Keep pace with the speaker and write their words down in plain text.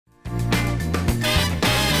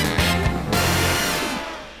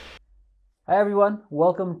Hi everyone,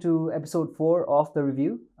 welcome to episode 4 of The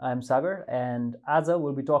Review. I'm Sagar and Aza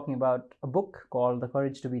will be talking about a book called The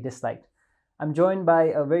Courage to be Disliked. I'm joined by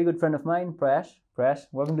a very good friend of mine, Prayas. Prayas,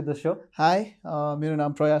 welcome to the show. Hi, मेरो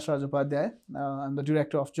नाम Prayas Rajopadhyaya. I'm the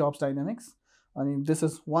director of Jobs Dynamics. And this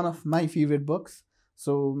is one of my favorite books.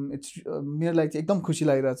 So it's मेरो लागि चाहिँ एकदम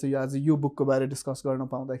खुसी लागिरहेछ यो आज यो बुकको बारे डिस्कस गर्न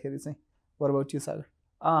पाउँदाखेरि चाहिँ. What about you, Sagar?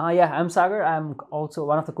 Yeah, I'm Sagar. I'm also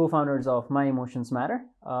one of the co-founders of My Emotions Matter.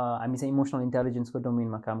 I'm an emotional intelligence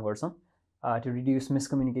domain ma kaam garchhau to reduce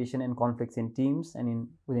miscommunication and conflicts in teams and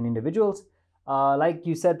within individuals. Like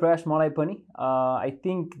you said, Prash, malai pani. I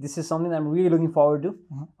think this is something I'm really looking forward to.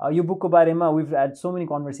 Your book ko barema, we've had so many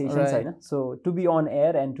conversations, right? So to be on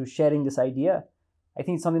air and to sharing this idea, I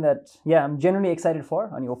think it's something that I'm genuinely excited for,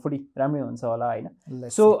 and hopefully ramai huncha hola haina.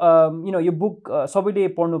 So your book sabaile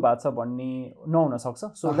padhnu bhako cha bhanne nahuna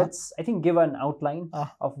sakcha. So let's I think give an outline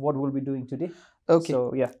of what we'll be doing today. Okay.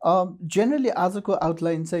 So yeah. Generally आजको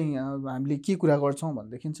outline चाहिँ हामीले के कुरा गर्छौं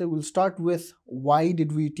भन्देखि चाहिँ we'll start with why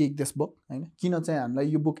did we take this book हैन किन चाहिँ हामीलाई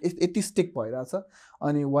यो बुक यति स्टिक भइराछ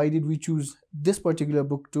अनि why did we choose this particular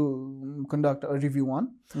book to conduct a review on.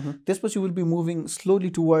 त्यसपछि we'll be moving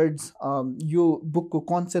slowly towards यो बुकको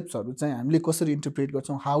कन्सेप्ट्सहरु चाहिँ हामीले कसरी इन्टरप्रेट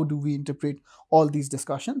गर्छौं, how do we interpret all these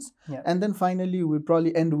discussions, and then finally we'll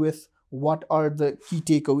probably end with what are the key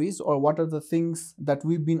takeaways or what are the things that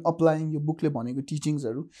we've been applying यो बुकले भनेको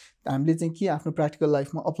टिचिङ्सहरु हामीले चाहिँ के आफ्नो प्र्याक्टिकल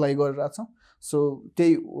लाइफमा अप्लाई गरिरहेका छौं. सो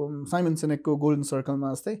त्यही साइमन सिनेकको गोल्डन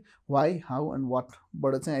सर्कलमा जस्तै why, how and what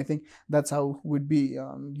बाट चाहिँ I think that's how would be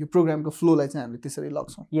यो प्रोग्रामको फ्लोलाई चाहिँ हामीले त्यसरी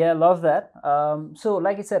लग्छौं. Yeah, love that. So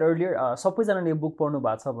like I said earlier, सबैजनाले यो बुक पढ्नु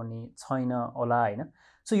भएको छ भन्ने छैन होला हैन.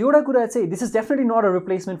 So एउटा कुरा चाहिँ this is definitely not a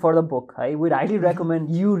replacement for the book. I would highly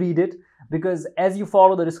recommend you read it because as you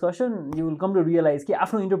follow the discussion, you will come to realize कि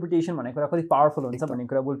आफ्नो interpretation भन्ने कुरा कति powerful हुन्छ भन्ने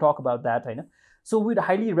कुरा. We'll talk about that हैन. So we'd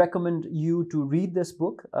highly recommend you to read this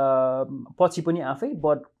book. पछि पनि आफै,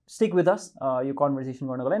 but stick with us यो conversation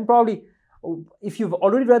गर्नको लागि. And probably if you've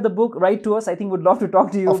already read the book, write to us. I think we'd love to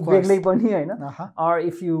talk to you. बेग्लै पनि हैन. Or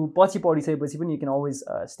if you पछि पढिसकेपछि पनि you can always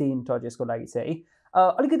stay in touch यसको लागि चाहिँ है.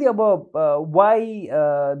 अलिकति अब why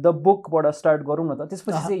the book बाट स्टार्ट गरौँ न त.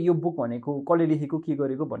 त्यसपछि चाहिँ यो बुक भनेको कसले लेखेको के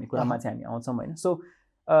गरेको भन्ने कुरामा चाहिँ हामी आउँछौँ हैन. So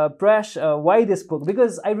Prash, why this book?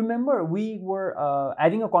 Because I remember we were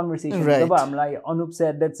having a conversation. जब हामीलाई Anup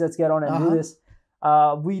said let's get on and do this.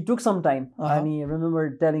 We took some time. And I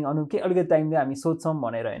remember telling Anup के अलिकति टाइम दे हामी सोच्छौँ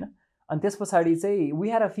भनेर हैन. And this पछाडी चाहिँ we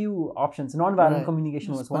had a few options. Non-violent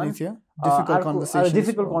communication was one. Difficult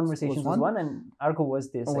conversations was one, and अर्को was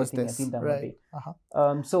this. I think right.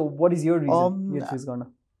 So what is your reason you choose गर्न?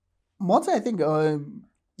 म चाहिँ I think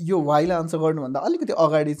यो वाइलाई आन्सर गर्नुभन्दा अलिकति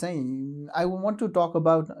अगाडि चाहिँ I want to talk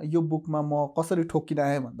about यो बुकमा म कसरी ठोकिन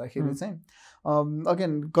आएँ भन्दाखेरि चाहिँ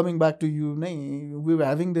again coming back to you नै we were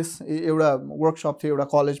having this एउटा वर्कसप थियो एउटा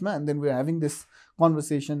कलेजमा and then we were having this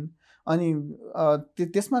conversation. अनि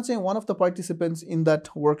त्यसमा चाहिँ one of the participants in that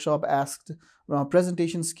workshop asked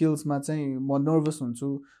presentation skills मा चाहिँ म नर्भस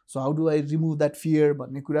हुन्छु, so how do I remove that fear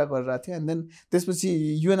भन्ने कुरा गरिरहेको थिएँ. and then त्यसपछि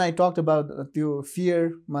you and I talked about त्यो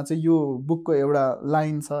fear मा चाहिँ यो बुकको एउटा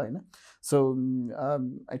लाइन छ हैन. So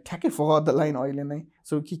I ठ्याक्कै forgot the line अहिले नै.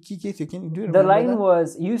 So के थियो, can you do it? The line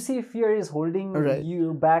was, you see fear is holding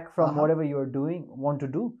you back from whatever you are doing, want to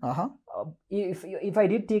do. If I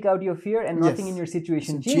did take out your fear and nothing in your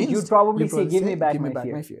situation changed, you'd probably say give me back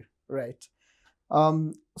my fear. Right.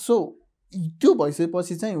 So त्यो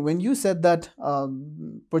भइसकेपछि चाहिँ when you said that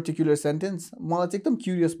particular sentence मलाई चाहिँ एकदम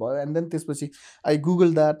curious भयो. and then त्यसपछि I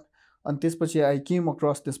googled that अनि त्यसपछि I came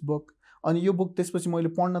across this book. अनि यो बुक त्यसपछि मैले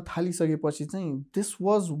पढ्न थालिसकेपछि चाहिँ this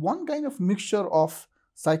was one kind of mixture of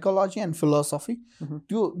psychology and philosophy.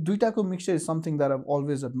 त्यो दुईटाको mixture is something that I've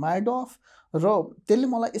always admired of. र त्यसले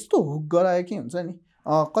मलाई यस्तो हुक गरायो कि हुन्छ नि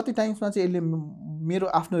कति टाइम्समा चाहिँ यसले मेरो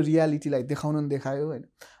आफ्नो रियालिटीलाई देखाउन देखायो हैन.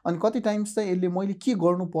 अनि कति टाइम्स चाहिँ यसले मैले के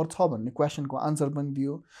गर्नुपर्छ भन्ने क्वेसनको आन्सर पनि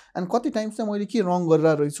दियो. अनि कति टाइम्स चाहिँ मैले के रङ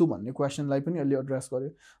गरिरहेको रहेछु भन्ने क्वेसनलाई पनि यसले एड्रेस गर्यो.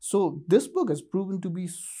 So this book has proven to be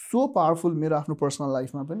so powerful मेरो आफ्नो पर्सनल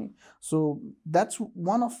लाइफमा पनि. सो द्याट्स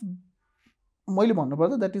वान अफ मैले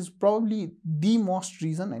भन्नुपर्दा that is probably the most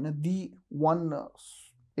reason हैन, दि वान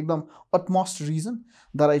एकदम utmost reason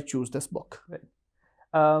that I choose this book. Right.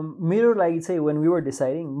 मेरो लागि चाहिँ when we were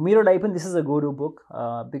deciding, मेरो लागि पनि this is a go-to book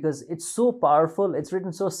because it's so powerful, it's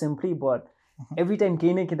written so simply, but every time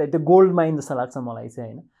केही न केही त्यो गोल्ड माइन जस्तो लाग्छ मलाई चाहिँ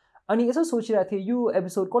हैन. अनि यसो सोचिरहेको थिएँ यो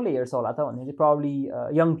एपिसोड कसले हेर्छ होला त भन्ने चाहिँ probably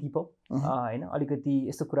young people हैन, अलिकति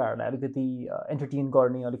यस्तो कुराहरूलाई अलिकति एन्टरटेन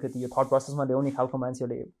गर्ने, अलिकति यो थट प्रोसेसमा ल्याउने खालको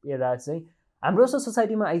मान्छेहरूले हेरेर चाहिँ हाम्रो जस्तो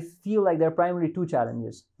सोसाइटीमा I feel like there primary to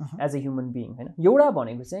challenges as a human being हैन. एउटा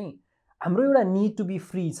भनेको चाहिँ हाम्रो एउटा निड टु बी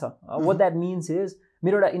फ्री छ. वाट द्याट मिन्स इज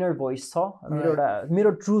मेरो एउटा इनर भोइस छ,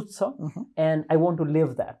 मेरो ट्रुथ छ, and I want to leave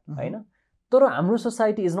that होइन. तर हाम्रो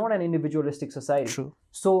society is not an individualistic society.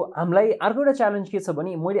 So हामीलाई अर्को एउटा च्यालेन्ज के छ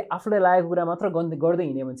भने मैले आफूलाई लागेको कुरा मात्र गर्दै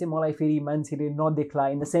हिँड्यो भने चाहिँ मलाई फेरि मान्छेले नदेख्ला,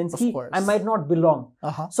 इन द सेन्स कि I might not belong.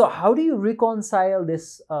 So how do you reconcile this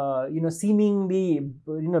seemingly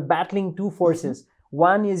battling two forces?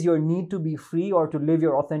 One is your need to be free or to live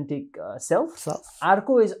your authentic self.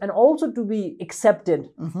 Arko is, and also to be accepted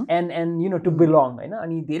and to belong.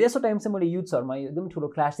 Ani धेरै जस्तो time चाहिँ मैले युथहरुमा एकदम ठुलो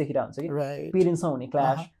class देखिरा हुन्छ कि पेरेन्ट्समा हुने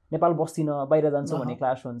class, Nepal बस्दिन बाहिर जान्छु भन्ने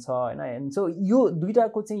क्लास हुन्छ हैन. एन्ड सो यो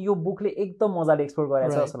दुईटाको चाहिँ यो बुकले एकदम मजाले एक्सप्लोर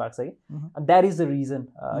गरेछ जस्तो लाग्छ कि. द्याट इज द रिजन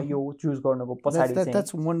यो चुज गर्नुको पछाडी चाहिँ.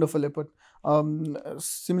 That's wonderful एपट.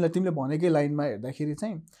 सिमिलर तिमीले भनेकै लाइनमा हेर्दाखेरि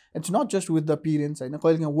चाहिँ it's not just with the parents होइन,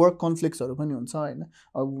 कहिलेकाहीँ वर्क कन्फ्लिक्ट्सहरू पनि हुन्छ होइन.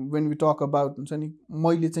 वेन वी टक अबाउट हुन्छ नि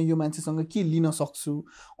मैले चाहिँ यो मान्छेसँग के लिन सक्छु,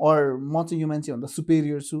 अर म चाहिँ यो मान्छेभन्दा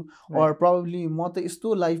सुपेरियर छु, अर प्रब्लली म त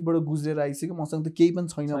यस्तो लाइफबाट गुज्रेर आइसक्यो मसँग त केही पनि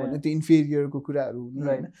छैन भने त्यो इन्फेरियरको कुराहरू हुने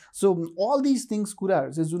होइन. सो अल दिज थिङ्स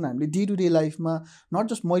कुराहरू चाहिँ जुन हामीले डे टु डे लाइफमा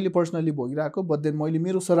नट जस्ट मैले पर्सनली भइरहेको बट देन मैले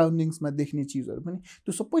मेरो सराउन्डिङ्समा देख्ने चिजहरू पनि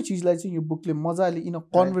त्यो सबै चिजलाई चाहिँ यो बुकले मजाले इन अ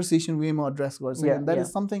कन्भर्सेसन वेमा एड्रेस गर्छ. And that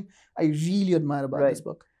is something I really admire about this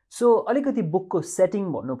book. So अलिकति बुकको सेटिङ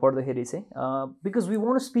भन्नु पर्दाखेरि चाहिँ because we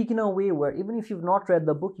want to speak in a way where even if you not read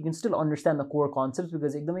the book you can still understand the core concept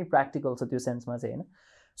because एकदमै practical छ त्यो सेन्समा चाहिँ होइन.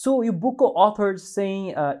 सो यो बुकको अथर्स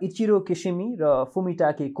चाहिँ इचिरो किसिमी र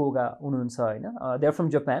फुमिटाके कोगा हुनुहुन्छ होइन. They are from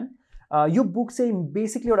Japan. यो बुक चाहिँ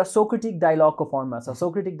बेसिकली एउटा सोक्रेटिक डायलगको फर्ममा छ.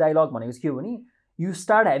 सोक्रेटिक डायलग भनेको चाहिँ के हो भने you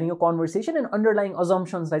start having a conversation and underlying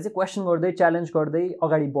अजम्पसन्सलाई चाहिँ क्वेसन गर्दै च्यालेन्ज गर्दै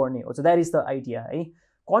अगाडि बढ्ने हो. So that is the idea है.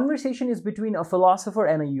 Conversation is between a philosopher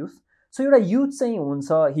and a youth. So एउटा युथ चाहिँ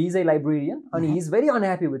हुन्छ, हि इज ए लाइब्रेरियन अनि he is very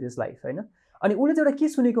unhappy with his life होइन. अनि उसले चाहिँ एउटा के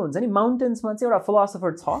सुनेको हुन्छ नि माउन्टेन्समा चाहिँ एउटा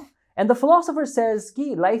फिलोसफर छ एन्ड द फिलोसफर सेज कि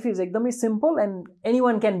लाइफ इज एकदमै simple and any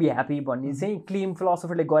one can be happy भन्ने चाहिँ क्लेम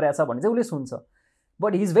फिलोसफरले गरेछ भन्ने चाहिँ उसले सुन्छ.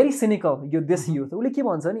 But he is very cynical यो दिस युथ. उसले के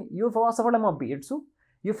भन्छ नि यो फिलोसफरलाई म भेट्छु,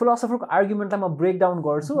 यो फिलोसफरको आर्ग्युमेन्टलाई म ब्रेक डाउन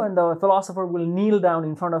गर्छु and the philosopher will nil down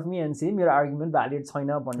in front of me and से मेरो आर्ग्युमेन्ट भ्यालिड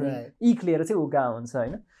छैन भन्ने इक लिएर चाहिँ उगा हुन्छ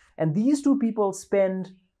होइन. And these two people spend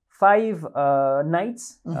 5 nights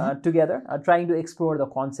together trying to explore the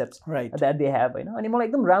concepts that they have होइन. अनि मलाई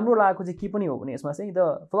एकदम राम्रो लागेको चाहिँ के पनि हो भने यसमा चाहिँ the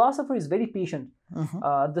philosopher is very patient.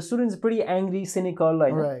 The student is pretty angry cynical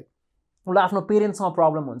होइन. उसलाई आफ्नो पेरेन्ट्ससँग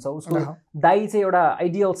प्रब्लम हुन्छ, उसको दाइ चाहिँ एउटा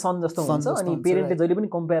आइडियल सन जस्तो हुन्छ अनि पेरेन्टले जहिले पनि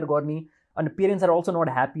कम्पेयर गर्ने अनि parents are also not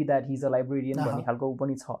happy that he is a librarian भन्ने खालको ऊ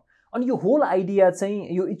पनि छ. अनि यो होल आइडिया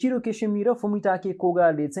चाहिँ यो इचिरो किसिमी र फुमिटाके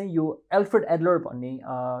कोगाले चाहिँ यो एल्फ्रेड एडलर भन्ने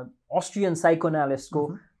अस्ट्रियन साइकोएनालिस्टको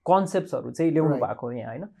कन्सेप्ट्सहरू चाहिँ ल्याउनु भएको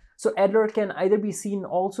यहाँ होइन. So Adler can either be seen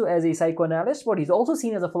also as a साइकोएनालिस्ट but is also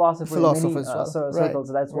scene as a philosopher in many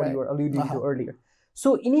circles. That's what you were अलुडिङ to earlier.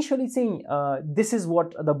 So initially चाहिँ this is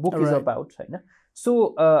what the book is about होइन. So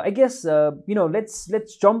I guess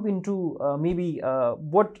let's jump into maybe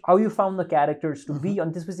what how you found the characters to be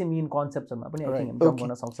on त्यसपछि main कन्सेप्टहरुमा पनि I think jump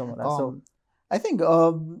गर्न सक्छौँ होला. So I think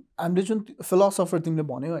हामीले जुन philosopher तिमीले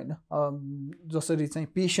भन्यौ होइन जसरी चाहिँ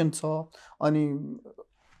पेशेन्ट छ अनि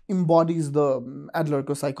embodies the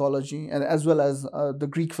Adlerको psychology and as well as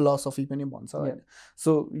the Greek philosophy पनि भन्छ होइन.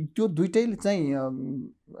 सो त्यो दुइटैले चाहिँ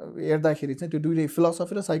हेर्दाखेरि चाहिँ त्यो दुइटै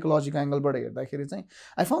फिलोसफी र साइकोलोजीको एङ्गलबाट हेर्दाखेरि चाहिँ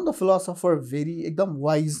I found the philosopher very एकदम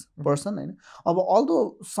वाइज पर्सन होइन. अब अल्दो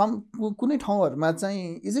सम कुनै ठाउँहरूमा चाहिँ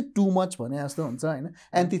इज इट टु मच भने जस्तो हुन्छ होइन,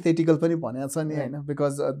 एन्टिथेटिकल पनि भनेको छ नि होइन.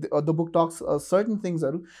 Because the book talks certain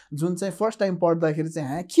थिङ्सहरू जुन चाहिँ फर्स्ट टाइम पढ्दाखेरि चाहिँ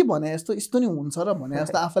हाँ के भने जस्तो यस्तो नि हुन्छ र भने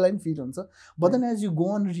जस्तो आफैलाई पनि फिल हुन्छ. But then as you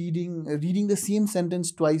go on reading the same sentence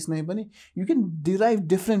twice नै पनि you can derive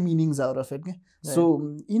different meanings out of it. So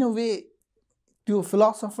in a way the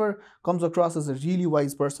philosopher comes across as a really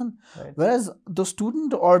wise person, whereas the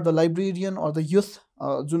student or the librarian or the youth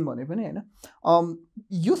जुन भने पनि होइन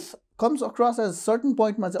youth comes across as certain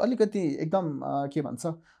point मा चाहिँ अलिकति एकदम के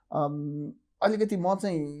भन्छ अलिकति म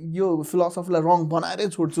चाहिँ यो फिलोसफीलाई रङ बनाएरै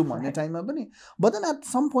छोड्छु भन्ने टाइममा पनि. But then at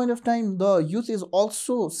some point of time the youth is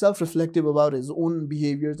also self reflective about his own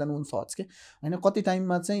behaviours and own thoughts के होइन. कति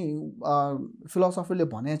टाइममा चाहिँ फिलोसफीले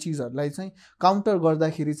भने चिजहरूलाई चाहिँ काउन्टर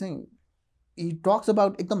गर्दाखेरि चाहिँ हि टक्स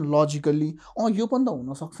अबाउट एकदम लजिकल्ली यो पनि त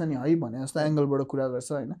हुनसक्छ नि है भने जस्तो एङ्गलबाट कुरा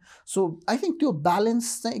गर्छ होइन. सो आई थिङ्क त्यो ब्यालेन्स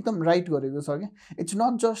चाहिँ एकदम राइट गरेको छ क्या. इट्स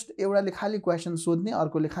नट जस्ट एउटाले खालि क्वेसन सोध्ने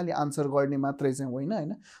अर्कोले खालि आन्सर गर्ने मात्रै चाहिँ होइन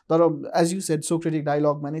होइन. तर एज यु सेड सोक्रेटिक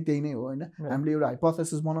डायलगमा नै त्यही नै हो होइन. हामीले एउटा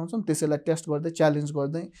हाइपोथेसिस बनाउँछौँ, त्यसैलाई टेस्ट गर्दै च्यालेन्ज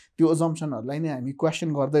गर्दै त्यो अजम्पसनहरूलाई नै हामी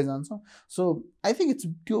क्वेसन गर्दै जान्छौँ. सो आई थिङ्क इट्स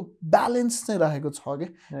त्यो ब्यालेन्स चाहिँ राखेको छ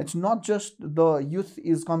क्या. It's not just the youth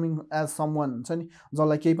is coming as some one हुन्छ नि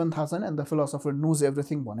जसलाई केही पनि थाहा छैन and the philosopher knows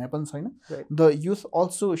everything भने पनि छैन. Right. The youth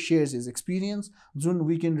also shares his experience जुन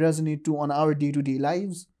we can resonate to on our day-to-day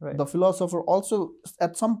lives. Right. The philosopher also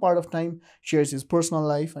at some part of time shares his personal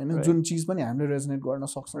life हैन, Right. जुन चिज पनि हामीले resonate गर्न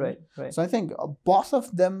सक्छौँ. Right, right. So I think both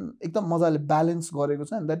of them एकदम मजाले balance गरेको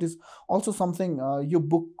छ, and that is also something यो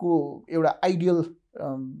bookको एउटा ideal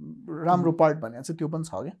राम्रो part भनेको चाहिँ त्यो पनि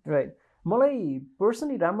छ क्या. Right. मलाई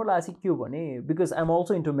पर्सनली राम्रो लागेको के हो भने because I am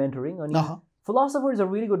also into mentoring अनि philosopher is a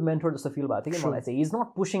really good mentor जस्तो फिल भएको थियो कि मलाई चाहिँ. He's not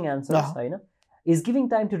pushing answers होइन, he's giving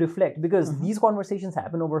time to reflect because these conversations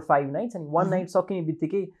happen over 5 nights and one night सकिने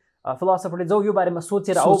बित्तिकै फिलोसफरले जो यो बारेमा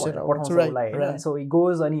सोचेर आऊ भनेर पठाउँछ उसलाई होइन. सो ही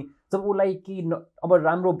गोज अनि जब उसलाई कि अब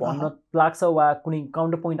राम्रो भन्न लाग्छ वा कुनै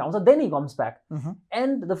काउन्टर पोइन्ट आउँछ then he comes back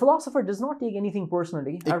and the philosopher does not take anything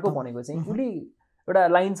personally. अर्को भनेको चाहिँ उसले एउटा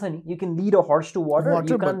लाइन छ नि, you can lead a horse to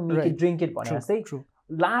water you can make it drink it भने जस्तै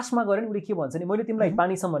लास्टमा गएर नि उसले के भन्छ नि, मैले तिमीलाई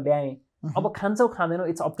पानीसम्म ल्याएँ अब खान्छौ खाँदैनौ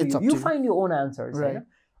it's up to you, you find you own answers होइन.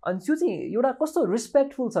 अनि त्यो चाहिँ एउटा कस्तो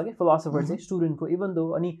रिस्पेक्टफुल छ कि फिलोसफर चाहिँ स्टुडेन्टको इभन दो.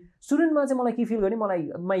 अनि स्टुडेन्टमा चाहिँ मलाई के फिल गर्ने, मलाई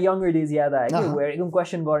माई यङ्गर डेज याद आयो कि वेयर एकदम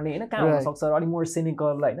क्वेसन गर्ने होइन, कहाँ हुनसक्छ अलिक मोर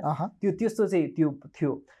सिनिकल होइन, त्यो त्यस्तो चाहिँ त्यो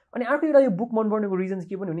थियो. अनि अर्को एउटा यो बुक मनपर्नेको रिजन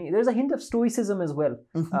के पनि हुने, there is a hint of stoicism as well.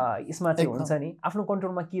 यसमा चाहिँ हुन्छ नि आफ्नो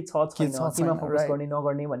कन्ट्रोलमा के छ छैन, केमा फोकस गर्ने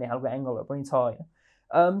नगर्ने भन्ने खालको एङ्गलहरू पनि छ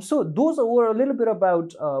होइन. So those were a little beet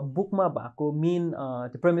about बुकमा भएको मेन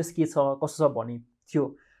त्यो प्रेमिस के छ कसो छ भन्ने थियो.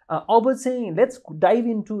 अब चाहिँ let's dive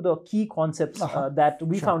into the key concepts that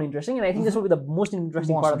we found interesting and I think this will be the most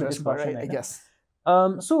interesting part of the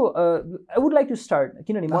discussion. So I would like to start,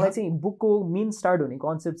 किनभने मलाई चाहिँ बुकको मेन स्टार्ट हुने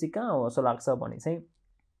concept चाहिँ कहाँ हो जस्तो लाग्छ भने चाहिँ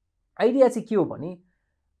आइडिया चाहिँ के हो भने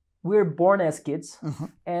we are born as kids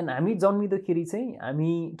and हामी जन्मिँदाखेरि चाहिँ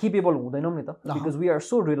हामी केपेबल हुँदैनौँ नि त, because we are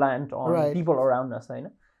so reliant on people around अस होइन,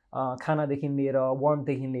 खानादेखि लिएर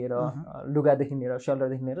वार्मदेखि लिएर लुगादेखि लिएर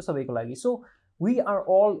सेल्टरदेखि लिएर सबैको लागि. सो वी आर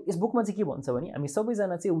अल, यस बुकमा चाहिँ के भन्छ भने हामी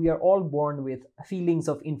सबैजना चाहिँ we are all born with feelings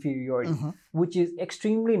of इन्फिरियोरिटी which is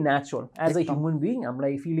extremely natural. As a human being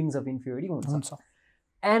हामीलाई फिलिङ्स अफ इन्फिरियोरिटी हुन्छ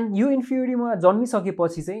एन्ड यो इन्फिरियोरिटीमा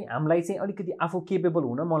जन्मिसकेपछि चाहिँ हामीलाई चाहिँ अलिकति आफू केपेबल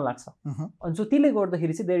हुन मन लाग्छ. अनि सो त्यसले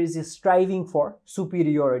गर्दाखेरि चाहिँ there is a striving for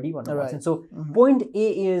superiority भन्ने भन्छ. So point A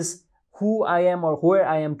is who I am or where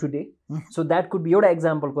I am today. So that could be एउटा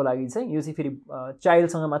एक्जाम्पलको लागि चाहिँ यो चाहिँ फेरि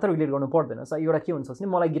चाइल्डसँग मात्र रिलेट गर्नु पर्दैन. सो एउटा के हुन्छ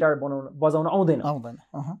भने मलाई गिटार बजाउन आउँदैन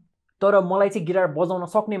तर मलाई चाहिँ गिटार बजाउन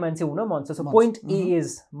सक्ने मान्छे हुन मन छ. सो पोइन्ट ए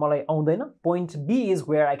इज मलाई आउँदैन, point be is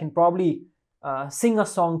where I can probably sync a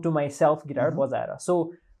song to my self guitar बजाएर.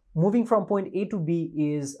 So moving from point A to be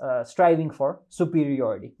is striving for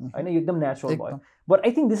superiority होइन, यो एकदम नेचुरल भयो. But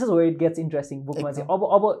I think this is where it gets interesting बुकमा चाहिँ.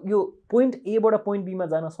 अब यो point एबाट point बीमा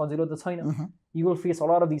जान सजिलो त छैन, you will face a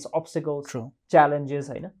lot of this अब्स्टिकल्स challenges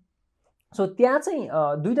होइन. सो त्यहाँ चाहिँ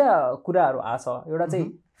दुईवटा कुराहरू आछ. एउटा चाहिँ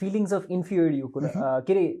फिलिङ्स अफ इन्फिरियोरिटीको कुरा,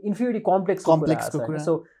 के अरे इन्फिरियोरिटी कम्प्लेक्सको कुरा.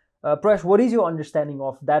 So Prayas, what is your understanding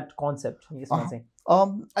of that concept? यसमा चाहिँ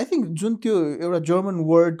I think जुन त्यो एउटा जर्मन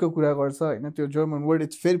वर्डको कुरा गर्छ होइन, त्यो German word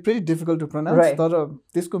it's very difficult to pronounce, तर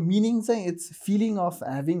त्यसको मिनिङ चाहिँ it's feeling of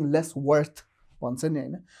having lace worth भन्छ नि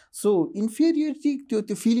होइन. सो इन्फेरियोरिटी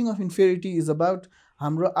त्यो feeling of inferiority is about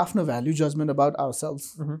हाम्रो आफ्नो value judgement about our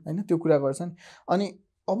self होइन, त्यो कुरा गर्छन्. अनि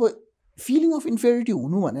अब फिलिङ अफ इन्फेरियोरिटी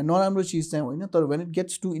हुनु भने नराम्रो चिज चाहिँ होइन, तर when it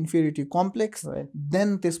gets to inferiority complex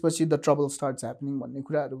then त्यसपछि द ट्रबल स्टार्ट्स ह्यापनिङ भन्ने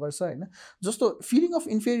कुराहरू गर्छ होइन. जस्तो फिलिङ अफ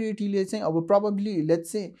इन्फेरियोरिटीले चाहिँ अब प्रब्ली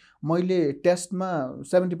लेट्स चाहिँ मैले टेस्टमा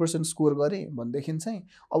 70% स्कोर गरेँ भनेदेखि चाहिँ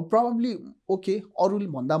अब प्रब्ली ओके अरूले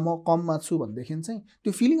भन्दा म कममा छु भनेदेखि चाहिँ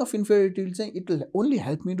त्यो फिलिङ अफ इन्फेरियोरिटीले चाहिँ it will only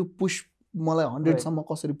help me to push मलाई 100सम्म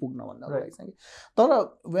कसरी पुग्न भन्नको लागि चाहिँ. तर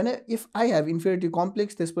when if I have inferiority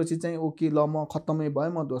complex त्यसपछि चाहिँ ओके ल म खत्तमै भएँ,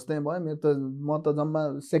 म ध्वस्तै भएँ, म त जम्मा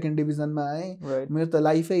सेकेन्ड डिभिजनमा आएँ, मेरो त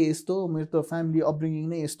लाइफै यस्तो, मेरो त फ्यामिली अपब्रिङिङ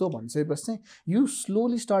नै यस्तो भनिसकेपछि चाहिँ you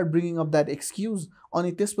slowly start bringing up that excuse.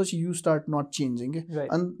 अनि त्यसपछि यु स्टार्ट नट चेन्जिङ के.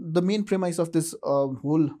 And the main premise of this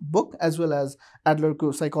whole book as well as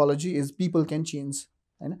एडलरको psychology is people can change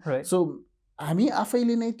होइन. सो हामी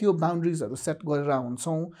आफैले नै त्यो बााउन्ड्रिजहरू सेट गरेर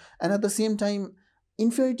हुन्छौँ. And at the same time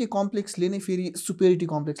inferiority कम्प्लेक्सले नै फेरि सुपेरियोरिटी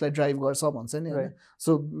कम्प्लेक्सलाई ड्राइभ गर्छ भन्छ नि होइन.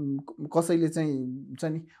 सो कसैले चाहिँ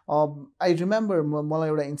नि आई रिमेम्बर मलाई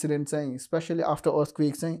एउटा इन्सिडेन्ट चाहिँ स्पेसली आफ्टर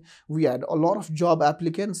अर्थक्वेक चाहिँ we had a lot of job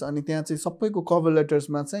applicants. अनि त्यहाँ चाहिँ सबैको कभर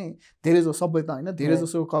लेटर्समा चाहिँ धेरै जसो सबै त होइन धेरै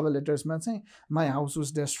जसो कभर लेटर्समा चाहिँ माई हाउस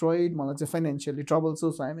वाज डेस्ट्रोइड, मलाई चाहिँ फाइनेन्सियली ट्रबल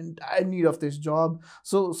छ, so I am in dire need of this job.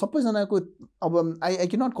 So सबैजनाको अब I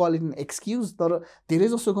can not call it an excuse, तर धेरै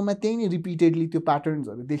जसोकोमा त्यही नै रिपिटेडली त्यो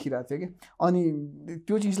प्याटर्न्सहरू देखिरहेको थियो कि. अनि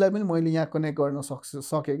त्यो चिजलाई पनि मैले यहाँ कनेक्ट गर्न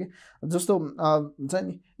सकेँ कि. जस्तो हुन्छ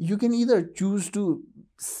नि you can either choose to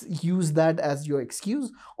use that as your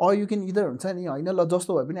excuse, or you can either हुन्छ नि हैन ल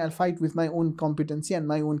जस्तो भए पनि I'll fight with my own competency and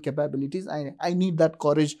my own capabilities. I need that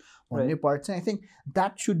courage भन्ने part चाहिँ I think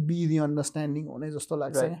that should be the understanding हुने जस्तो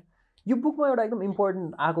लाग्छ यो बुकमा एउटा एकदम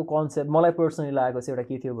इम्पोर्टेन्ट आएको कन्सेप्ट मलाई पर्सनली लागेको चाहिँ एउटा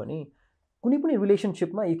के थियो भने कुनै पनि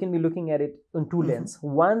रिलेसनसिपमा you can be looking at it in to lens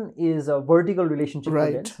one is a vertical relationship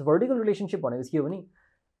lens vertical relationship भनेको चाहिँ के हो भने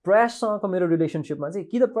प्रयाससँगको मेरो रिलेसनसिपमा चाहिँ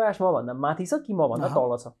कि त प्रयास मभन्दा माथि छ कि मभन्दा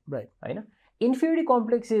तल छ होइन इन्फिरिटी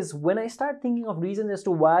complex is when I start thinking of reason as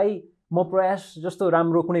to why म प्रयास जस्तो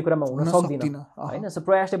राम्रो कुनै कुरामा हुन सक्दिनँ होइन सो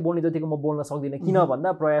प्रयासले बोल्ने जतिको म बोल्न सक्दिनँ किन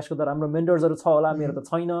भन्दा प्रयासको त राम्रो मेन्टर्सहरू छ होला मेरो त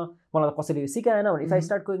छैन मलाई त कसैले सिकाएन भने if I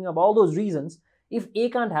start going of all those reasons if A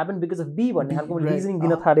can't happen because of be भन्ने खालको रिजनिङ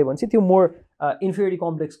दिन थाल्यो भने चाहिँ त्यो मोर इन्फिरिटी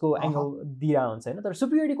कम्प्लेक्सको एङ्गल दिएर हुन्छ होइन तर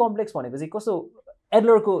सुपिरिटी कम्प्लेक्स भनेको चाहिँ कस्तो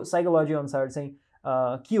एडलरको साइकोलोजी अनुसार चाहिँ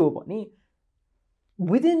के हो भने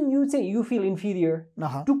within you say you feel inferior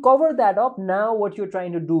to cover that up now what you're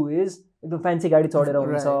trying to do is एकदम फ्यान्सी गाडी चढेर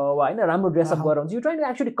हुन्छ होइन राम्रो ड्रेसअप गरेर हुन्छ you trying to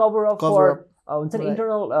actually cover up for हुन्छ नि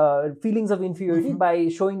internal feelings of इन्फिरियोरिटी by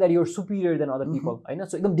शोइङ that you're Superior then other people होइन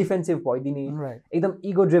सो एकदम डिफेन्सिभ भइदिने एकदम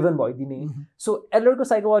इगो ड्रिभन भइदिने सो एडलरको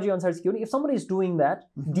साइकोलोजी अनुसार चाहिँ के हो भने if somebody is doing that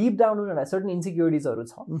deep down उनीहरूलाई सर्टन इन्सिक्युरिटिजहरू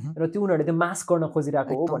छ र त्यो उनीहरूले त्यो मास्क गर्न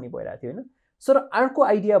खोजिरहेको हो भन्ने भइरहेको थियो होइन सो र अर्को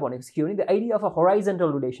आइडिया भनेको चाहिँ के हो भने the idea of a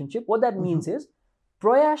होराइजन्टल relationship what that means is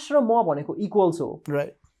प्रयास र म भनेको इक्वल्स हो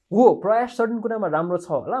प्रयास सर्टन कुरामा राम्रो छ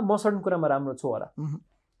होला म सर्टन कुरामा राम्रो छु होला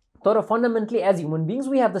तर fundamentally as human beings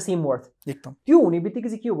we have the same worth एकदम त्यो हुने बित्तिकै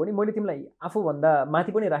चाहिँ के हो भने मैले तिमीलाई आफूभन्दा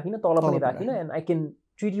माथि पनि राखिनँ तल पनि राखिनँ and I can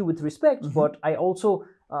treat you with respect but I also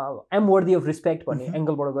am वर्दी अफ रिस्पेक्ट भन्ने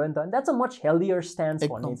एङ्गलबाट गयो नि त द्याट्स अ मच हेल्दियर स्ट्यान्स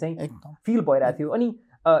भन्ने चाहिँ फिल भइरहेको थियो अनि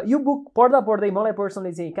यो बुक पढ्दा पढ्दै मलाई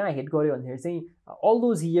पर्सनली चाहिँ कहाँ हिट गर्यो भन्दाखेरि चाहिँ all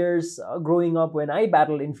those years growing up when I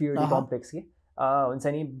battle इन्फिरियोरिटी complex के हुन्छ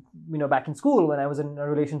नि you know back in school when I was in a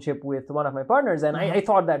relationship with one of my partners and I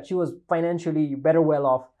thought that she was financially better well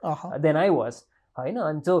off than I was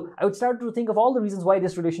and so I would start to think of all the reasons why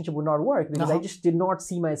this relationship would not work because I just did not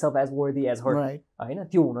see myself as worthy as her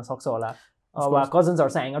त्यो हुन सक्छ होला वा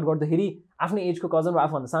कजन्सहरूसँग hang out गर्दाखेरि आफ्नै एजको cousin वा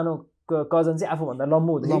आफूभन्दा सानो कजन चाहिँ आफूभन्दा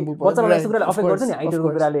लम्बु हुँदाखेरि बच्चालाई यस्तो कुराले अफेक्ट गर्छ नि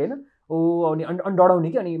हाइटहरूको कुराले होइन अनि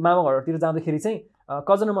डराउने कि अनि मामा घरतिर जाँदाखेरि चाहिँ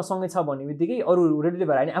कजनमा सँगै छ भन्ने बित्तिकै अरू रिलेटिभ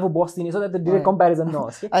भएर हामी आफू बस्दिने so that the direct comparison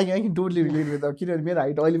नहोस् कि I can totally relate with किनभने मेरो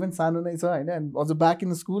हाइट अहिले पनि सानो नै छ होइन एन्ड अझ ब्याक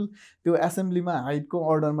इन स्कुल त्यो एसेम्ब्लीमा हाइटको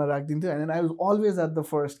अर्डरमा राखिदिन्थ्यो होइन I was always at the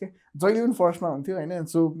first के जहिले पनि फर्स्टमा हुन्थ्यो होइन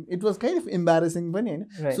so it was kind of embarrassing पनि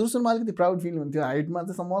होइन सुरुमा अलिकति प्राउड फिल हुन्थ्यो हाइटमा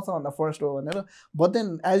चाहिँ म सबभन्दा फर्स्ट हो भनेर but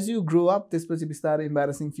then as you grow up त्यसपछि बिस्तारै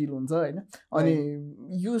इम्बारेसिङ फिल हुन्छ होइन अनि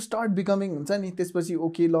यु स्टार्ट बिकमिङ हुन्छ नि त्यसपछि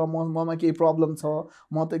ओके ल ममा केही प्रब्लम छ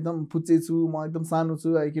म त एकदम फुच्चे छु म एकदम सानो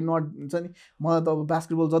छु आई क्यान नट हुन्छ नि मलाई त अब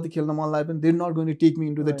बास्केटबल जति खेल्न मन लाग्यो पनि they not going to take me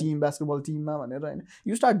into the team basketball टिममा भनेर होइन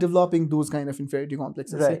you start developing those kind of inferiority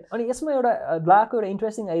complexes अनि यसमा एउटा ब्लाकको एउटा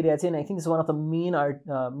इन्ट्रेस्टिङ आइडिया चाहिँ I think is one of the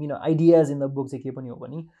main ideas in the book चाहिँ के पनि हो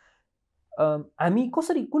भने हामी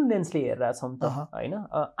कसरी कुन लेन्सले हेरेर छौँ त होइन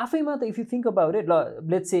आफैमा त if you think about it ल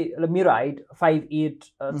लेट्स से मेरो हाइट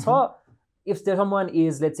 5'8" छ if there's someone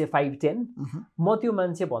is let's say 5'10", म त्यो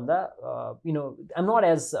मान्छे भन्दा I'm not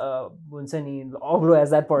as हुन्छ नि अग्लो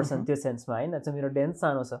as that person त्यो सेन्समा होइन चाहिँ मेरो लेन्थ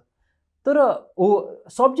सानो छ तर हो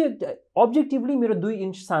अब्जेक्टिभली मेरो 2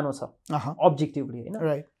 इन्च सानो छ अब्जेक्टिभली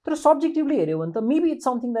होइन तर सब्जेक्टिभली हेऱ्यो भने त maybe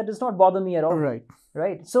it's something that is not बदर me at all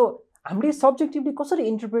right so हामीले सब्जेक्टिभली कसरी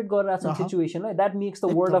इन्टरप्रेट गरिरहेको छौँ सिचुएसनलाई that makes the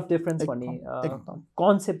world of difference भन्ने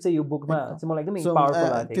कन्सेप्ट चाहिँ यो बुकमा चाहिँ मलाई एकदमै पावरफुल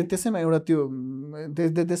लाग्यो त्यसैमा एउटा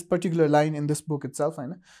त्यो this particular line in this book itself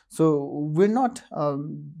होइन so we are not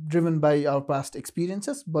driven by our past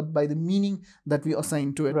experiences but by the meaning that we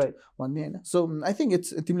assign to it भन्ने होइन सो आई थिङ्क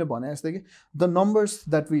इट्स तिमीले भने जस्तै कि the numbers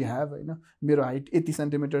that we have होइन मेरो height 80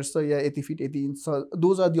 सेन्टिमिटर्स छ या 80 फिट 80 इन्च छ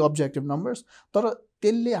those are the objective numbers तर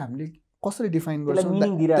त्यसले हामीले कसरी डिफाइन गर्छौँ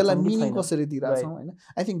त्यसलाई मिनिङ कसरी दिइरहेछौँ होइन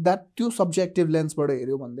आई थिङ्क द्याट त्यो सब्जेक्टिभ लेन्सबाट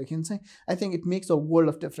हेऱ्यो भनेदेखि चाहिँ I think it makes a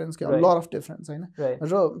world of difference क्या लट अफ डिफरेन्स होइन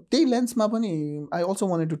र त्यही लेन्समा पनि I also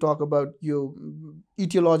wanted to talk about यो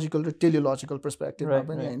इटियोलोजिकल र टेलियोलोजिकल पर्सपेक्टिभमा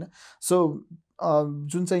पनि होइन सो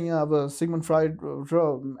जुन चाहिँ यहाँ अब सिगमन्ड फ्राइड र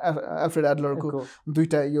एल्फ्रेड एडलरको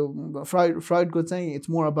दुईवटा यो फ्राइडको चाहिँ इट्स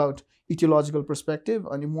मोर अबाउट इटियोलोजिकल पर्सपेक्टिभ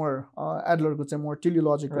अनि मोर एडलरको चाहिँ मोर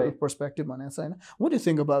टेलियोलोजिकल पर्सपेक्टिभ भनेको छ होइन what do you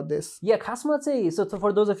think about this या खासमा चाहिँ so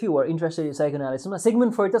for those of you are interested in साइकोएनालिसिसमा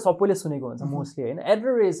Sigmund fried त सबैले सुनेको हुन्छ मोस्टली होइन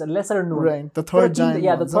Adler is lesser known the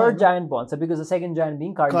third giant भन्छ because the second giant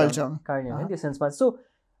being Karl जङ होइन त्यो सेन्समा सो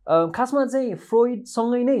खासमा चाहिँ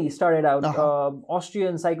फ्रोइडसँगै नै स्टार्टेड आउट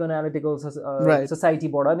अस्ट्रियन साइकोएनालिटिकल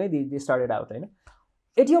सोसाइटीबाट नै दे स्टार्टेड आउट होइन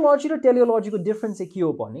एटियोलोजी र टेलियोलोजीको डिफरेन्स चाहिँ के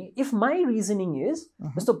हो भने इफ माई रिजनिङ इज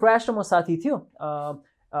जस्तो प्रयास र म साथी थियो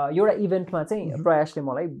एउटा इभेन्टमा चाहिँ प्रयासले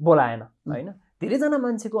मलाई बोलाएन होइन धेरैजना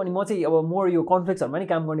मान्छेको अनि म चाहिँ अब मोर यो कन्फ्लिक्ट्सहरूमा नि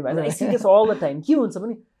काम गर्ने भएर I see this all the time के हुन्छ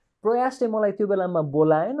भने प्रयासले मलाई त्यो बेलामा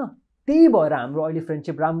बोलाएन त्यही भएर हाम्रो अहिले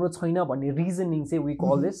फ्रेन्डसिप राम्रो छैन भन्ने रिजनिङ चाहिँ वी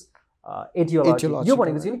कल दिस एटियोलोजी यो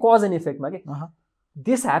भनेको चाहिँ कज एन्ड इफेक्टमा के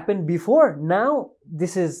this happen before now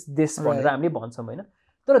this is this भनेर हामीले भन्छौँ होइन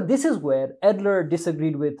तर this is where Adler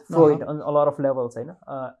डिसएग्रिड with Freud on a lot of levels होइन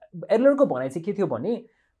एडलरको भनाइ चाहिँ के थियो भने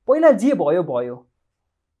पहिला जे भयो भयो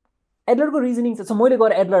एडलरको रिजनिङ चाहिँ मैले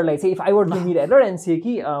गएर एडलरलाई चाहिँ if I were to meet Adler and से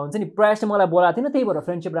कि हुन्छ नि प्रयासले मलाई बोलाएको थिएन त्यही भएर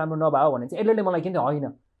फ्रेन्डसिप राम्रो नभयो भने चाहिँ एडलरले मलाई के भन्थ्यो होइन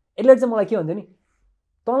एडलर चाहिँ मलाई के भन्थ्यो नि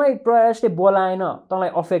तँलाई प्रयासले बोलाएन तँलाई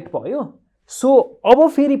अफेक्ट भयो सो अब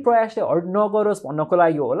फेरि प्रयासले हर्ट नगरोस् भन्नको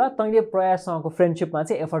लागि होला तैँले प्रयाससँगको फ्रेन्डसिपमा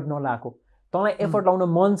चाहिँ एफर्ट नलाएको तँलाई एफर्ट लाउन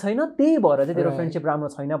मन छैन त्यही भएर चाहिँ तेरो फ्रेन्डसिप राम्रो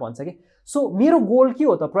छैन भन्छ कि सो मेरो गोल के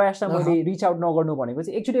हो त प्रयासलाई मैले रिच आउट नगर्नु भनेको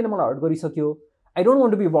चाहिँ एकचोटि मलाई हर्ट गरिसक्यो I don't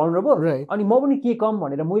want to be vulnerable अनि म पनि के कम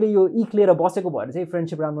भनेर मैले यो इक लिएर बसेको भएर चाहिँ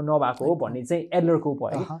फ्रेन्डसिप राम्रो नभएको हो भन्ने चाहिँ एडलरको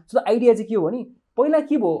भयो कि सो द आइडिया चाहिँ के हो भने पहिला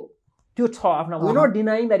के भयो त्यो छ आफ्ना we not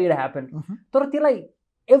denying that it happen तर त्यसलाई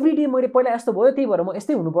एभ्री डे मैले पहिला यस्तो भयो त्यही भएर म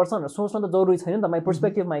यस्तै हुनुपर्छ भनेर सोच्न त जरुरी छैन नि त माई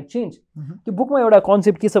पर्सपेक्टिभ माइट चेन्ज त्यो बुकमा एउटा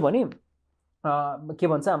कन्सेप्ट के छ भने के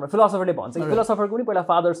भन्छ हाम्रो फिलोसफरले भन्छ कि फिलोसफरको पनि पहिला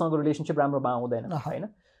फादरसँगको रिलेसनसिप राम्रो हुँदैन होइन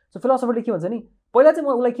सो फिलोसफरले के भन्छ नि पहिला चाहिँ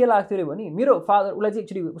उसलाई के लाग्थ्यो अरे भने मेरो फादर उसलाई चाहिँ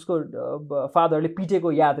एक्चुली उसको फादरले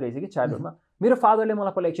पिटेको याद रहेछ कि चाइल्डहुडमा मेरो फादरले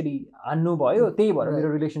मलाई पहिला एक्चुली हान्नु भयो त्यही भएर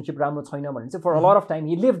मेरो रिलेसनसिप राम्रो छैन भने चाहिँ for a lot of time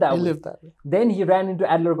he leave that then he ran into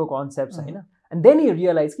एडलरको concepts होइन एन्ड देन हि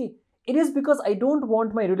रियलाइज कि it is because I don't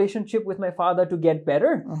want my relationship with my father to get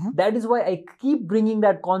better. That is why I keep bringing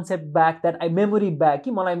that concept back, that I memory back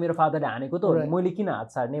कि मलाई मेरो फादरले हानेको त हो मैले किन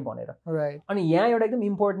हात छाड्ने भनेर अनि यहाँ एउटा एकदम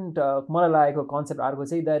इम्पोर्टेन्ट मलाई लागेको कन्सेप्ट अर्को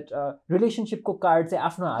चाहिँ द्याट रिलेसनसिपको कार्ड चाहिँ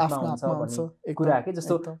आफ्नो हातमा हुन्छ भन्ने कुरा के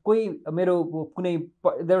जस्तो कोही मेरो कुनै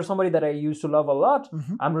there somebody that I use to love a lot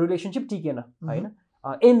हाम्रो रिलेसनसिप टिकेन होइन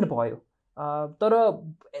एन्ड भयो तर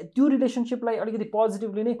त्यो रिलेसनसिपलाई अलिकति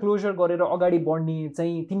पोजिटिभली नै क्लोजर गरेर अगाडि बढ्ने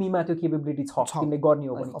चाहिँ तिमीमा त्यो केपेबिलिटी छ तिमीले गर्ने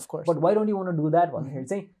हो भने but why don't you want to do that भन्दाखेरि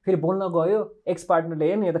चाहिँ फेरि बोल्न गयो एक्स पार्टनरले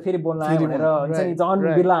हेर्नु या त फेरि बोल्न आयो भनेर हुन्छ नि झन्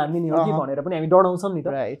बिल्ला हान्ने नि हो कि भनेर पनि हामी डराउँछौँ नि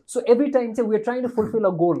त सो एभ्री टाइम चाहिँ we are trying to fulfil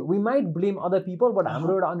a goal we might blame other people but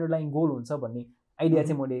हाम्रो एउटा अन्डरलाइन गोल हुन्छ भन्ने आइडिया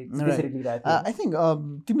चाहिँ मैले त्यसरी लिइरहेको थिएँ आई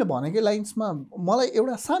थिङ्क तिमीले भनेकै लाइन्समा मलाई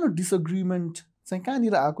एउटा सानो डिसएग्रिमेन्ट चाहिँ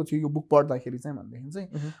कहाँनिर आएको थियो यो बुक पढ्दाखेरि चाहिँ भनेदेखि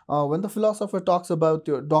चाहिँ when the philosopher talks about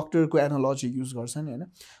त्यो डक्टरको एनालोजी युज गर्छ नि होइन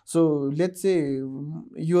सो लेट्स से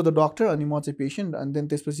यो द डक्टर अनि म चाहिँ पेसेन्ट अनि देन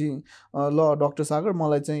त्यसपछि ल डक्टर सागर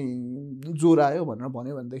मलाई चाहिँ ज्वरो आयो भनेर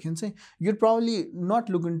भन्यो भनेदेखि चाहिँ you'd probably not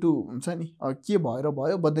look in to हुन्छ नि के भएर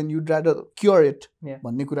भयो but then you'd ऱ्यादर cure it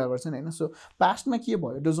भन्ने कुरा गर्छ नि होइन सो पास्टमा के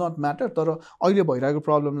भयो डज नट म्याटर तर अहिले भइरहेको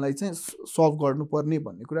प्रब्लमलाई चाहिँ सल्भ गर्नुपर्ने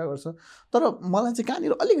भन्ने कुरा गर्छ तर मलाई चाहिँ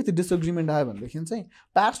कहाँनिर अलिकति डिसएग्रिमेन्ट आयो भनेदेखि चाहिँ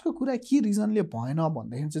पास्टको कुरा के रिजनले भएन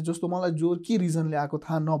भन्दाखेरि चाहिँ जस्तो मलाई जोर के रिजनले आएको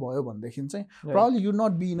थाहा नभयो भनेदेखि चाहिँ probably you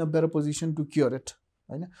not be in a better position to cure it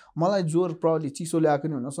होइन मलाई जोर प्रब्ली चिसोले आएको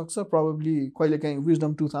नि हुनसक्छ प्रब्ली कहिलेकाहीँ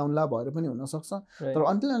विजडम टुथ आउला भएर पनि हुनसक्छ तर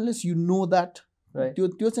until unless you know that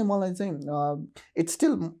त्यो चाहिँ मलाई चाहिँ इट्स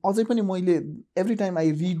स्टिल अझै पनि मैले every time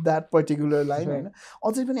I read that particular line होइन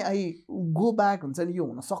अझै पनि आई गो ब्याक हुन्छ नि यो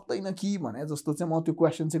हुन सक्दैन कि भने जस्तो चाहिँ म त्यो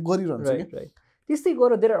क्वेसन चाहिँ गरिरहन्छु कि त्यस्तै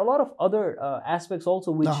गरेर there are lot of other aspects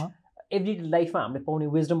also which every लाइफमा हामीले पाउने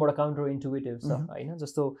विजडमबाट काउन्टर इन्टुएटिभ छ होइन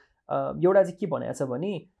जस्तो एउटा चाहिँ के भनेको छ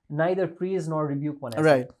भने नाइदर प्रेज नर रिब्युक भनेको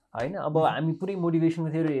छ होइन अब हामी पुरै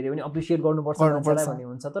मोटिभेसनको थ्योरी हेऱ्यो भने अप्रिसिएट गर्नुपर्छ भन्ने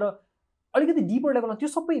हुन्छ तर अलिकति डिपर लेभलमा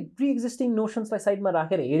त्यो सबै प्रि एक्जिस्टिङ नोसन्सलाई साइडमा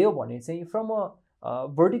राखेर हेऱ्यो भने चाहिँ from a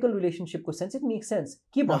vertical relationship sense it makes sense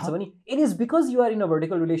के भन्छ भने it is because you are in a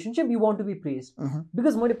vertical relationship you want to be praised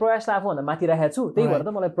because मैले प्रयासलाई आफूभन्दा माथि राखेको छु त्यही भएर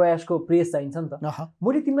त मलाई प्रयासको प्रेज चाहिन्छ नि त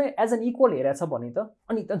मैले तिमीलाई एज एन इक्वल हेरेको छ भने त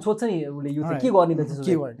अनि सोध्छ नि उसले यो के गर्ने त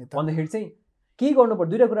त्यसो भन्दाखेरि चाहिँ केही गर्नु पर्छ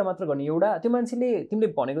दुईवटा कुरा मात्र गर्ने एउटा त्यो मान्छेले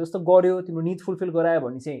तिमीले भनेको जस्तो गर्यो तिम्रो निड फुलफिल गरायो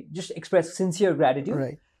भने चाहिँ जस्ट एक्सप्रेस सिन्सियर ग्रेटिट्युड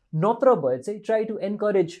नत्र भए चाहिँ try to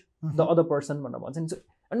encourage the other person भनेर भन्छ नि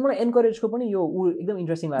अनि मलाई एन्करेजको पनि यो एकदम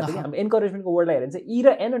इन्ट्रेस्टिङ लाग्छ कि हाम्रो एन्करेजमेन्टको वर्डलाई हेऱ्यो भने चाहिँ ई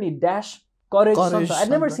र एन अनि dash courage I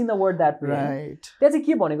never seen the word that त्यहाँ चाहिँ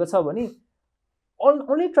के भनेको छ भने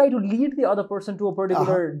only try to lead the other person to a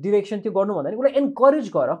particular direction त्यो गर्नु भन्दा नि उसलाई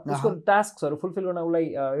एन्करेज गर उसको टास्कहरू फुलफिल गर्न उसलाई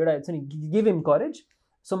एउटा छ नि गिभ हिम करेज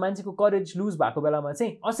सो मान्छेको करेज लुज भएको बेलामा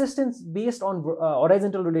चाहिँ assistance based on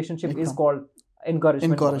हराइजन्टल relationship is called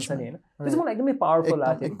encouragement भन्छ नि हैन त्यो चाहिँ मलाई एकदमै पावरफुल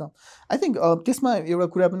लाग्यो एकदम आई थिङ्क त्यसमा एउटा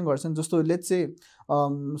कुरा पनि गर्छन् जस्तो लेट्स से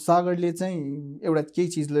सागरले चाहिँ एउटा केही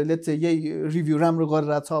चिजले लेट्स से यही रिभ्यू राम्रो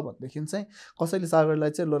गरिरहेको छ भनेदेखि चाहिँ कसैले सागरलाई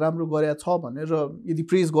चाहिँ ल राम्रो गरेको छ भनेर यदि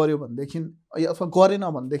प्रेज गर्यो भनेदेखि अथवा गरेन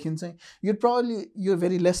भनेदेखि चाहिँ you probably you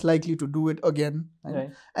very less likely to do it again होइन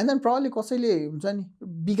एन्ड देन प्रब्लली कसैले हुन्छ नि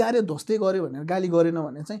बिगार्यो ध्वस्तै गर्यो भनेर गाली गरेन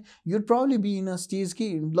भने चाहिँ you probably be in a stage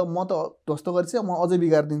कि ल म त ध्वस्त गरेपछि म अझै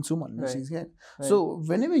बिगारिदिन्छु भन्ने चिज क्या सो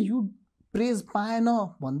वेन एभर यु प्रेज पाएन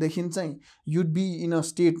भनेदेखि चाहिँ you'd be in a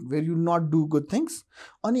state where you not do good things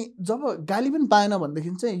अनि जब गाली पनि पाएन भनेदेखि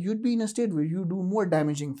चाहिँ you'd be in a state where you do more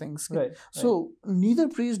damaging things so निदर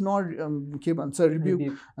praise not के भन्छ रिभ्यू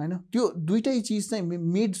होइन त्यो दुइटै चिज चाहिँ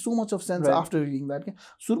made so much of sense after reading that क्या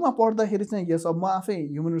सुरुमा पढ्दाखेरि चाहिँ यस अब म आफै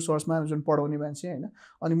ह्युमन रिसोर्स म्यानेजमेन्ट पढाउने मान्छे होइन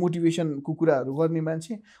अनि मोटिभेसनको कुराहरू गर्ने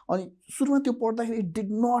मान्छे अनि सुरुमा त्यो पढ्दाखेरि it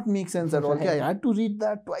did not make sense at all क्या I had to read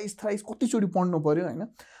that twice thrice कतिचोटि पढ्नु पऱ्यो होइन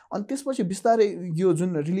अनि त्यसपछि बिस्तारै यो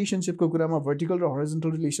जुन रिलेसनसिपको कुरामा भर्टिकल र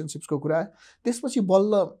हरिजन्टल रिलेसनसिप्सको कुरा त्यसपछि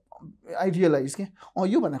बल्ल आई रियलाइज के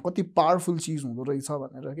यो भनेको कति पावरफुल चिज हुँदो रहेछ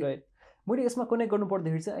भनेर के मैले यसमा कनेक्ट गर्नु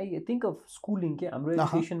पर्दाखेरि चाहिँ आई थिङ्क अफ स्कुलिङ के हाम्रो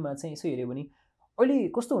एजुकेसनमा चाहिँ यसो हेऱ्यो भने अहिले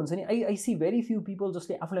कस्तो हुन्छ नि I C very few people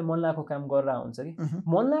जसले आफूलाई मन लागेको काम गरेर हुन्छ कि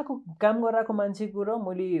मन लागेको काम गरिरहेको मान्छेको र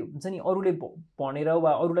मैले हुन्छ नि अरूले भनेर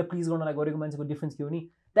वा अरूलाई प्लिज गर्नलाई गरेको मान्छेको डिफ्रेन्स के हो नि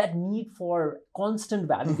that need for constant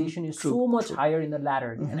validation is so much higher in the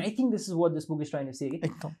latter and I think this is what this book is trying to say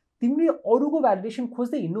तिमीले अरूको भ्यालिडेसन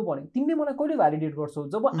खोज्दै हिँड्नु भने तिमीले मलाई कहिले भ्यालिडेट गर्छौ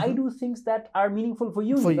जब I do things that are meaningful for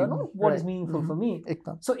you not what is meaningful for me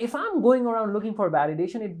so if I am going around looking for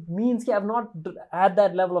validation it means कि I have not had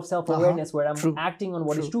that level of self awareness where I am acting on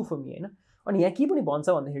what is true for me होइन अनि यहाँ के पनि भन्छ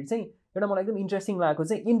भन्दाखेरि चाहिँ एउटा मलाई एकदम इन्ट्रेस्टिङ लागेको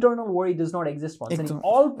चाहिँ internal worry does not exist भन्छ नि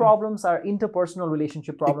all problems are interpersonal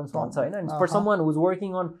relationship problems भन्छ होइन for someone who is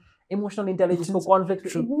working on emotional इन्टेलिजेन्सको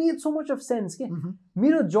conflict it made so much of sense के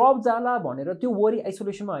मेरो जब जाला भनेर त्यो वरी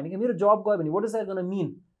आइसोलेसनमा होइन कि मेरो जब गयो भने what is that gonna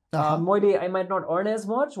mean मैले I might not earn as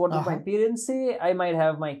much what would my parents say I might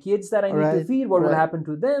have my kids that I need to feed what would happen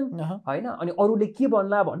to them होइन अनि अरूले के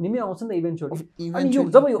भन्ला भन्नेमै आउँछ नि त eventually अनि यो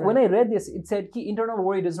जब when I read this it shed कि internal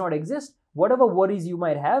worry does not exist what ever worries you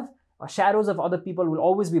might have shadows of other people will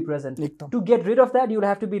always be present. To get rid of that, you'll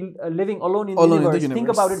have to be living alone in the universe. Think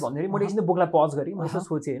about it. भन्दै मैले एकछिन बुकलाई pause गरेँ मैले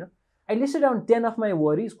सोचेँ होइन I listed down 10 of my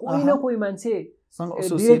worries. कोही न कोही मान्छे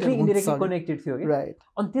directly indirectly connected थियो कि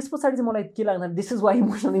अनि त्यस पछाडि चाहिँ मलाई के लाग्छ this is why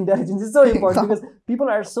emotional intelligence is so important because people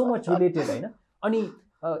are so much related होइन अनि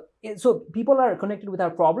so people are connected with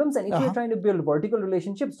our problems and if you're trying to build vertical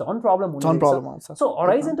relationships one problem हुन्छ so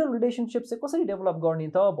horizontal relationships चाहिँ कसरी develop गर्ने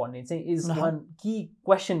त भन्ने चाहिँ is one key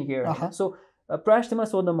question here so Prayash तिमीलाई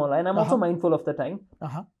सोध्न मलाई and I'm also mindful of the time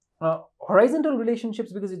horizontal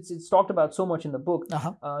relationships because it's talked about so much in the book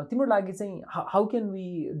तिम्रो लागि चाहिँ how can we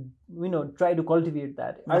try to cultivate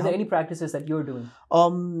that are there any practices that you're doing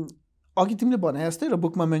अघि तिमीले भने जस्तै र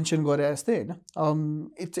बुकमा mention गरे जस्तै होइन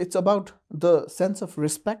it's about the sense of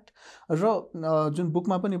respect र जुन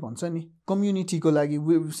बुकमा पनि भन्छ नि कम्युनिटीको लागि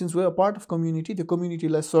since way a part of community त्यो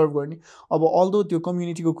कम्युनिटीलाई सर्भ गर्ने अब अल्दो त्यो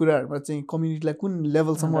कम्युनिटीको कुराहरूमा चाहिँ कम्युनिटीलाई कुन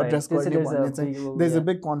लेभलसम्म एड्रेस गर्ने भन्ने चाहिँ there is a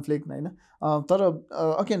big conflict होइन तर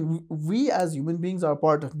again we as human beings are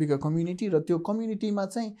part of bigger community र त्यो कम्युनिटीमा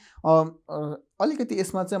चाहिँ अलिकति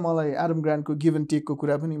यसमा चाहिँ मलाई एडम ग्रान्टको गिभ एन्ड टेकको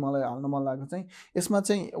कुरा पनि मलाई हाल्न मन लागेको चाहिँ यसमा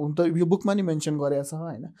चाहिँ हुन त यो बुकमा नि मेन्सन गरेको छ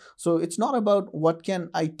होइन so it's not about what can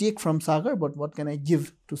I take from Sagar but what can I give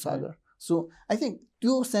to Sagar so I think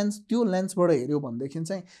त्यो सेन्स त्यो लेन्सबाट हेऱ्यो भनेदेखि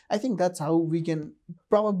चाहिँ I think that's how we can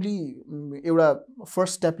probably एउटा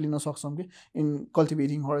फर्स्ट स्टेप लिन सक्छौँ कि इन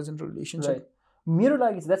कल्टिभेटिङ हरिजन्टल रिलेसनसिप मेरो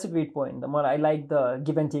लागि द्याट्स अ ग्रेट पोइन्ट मलाई I like the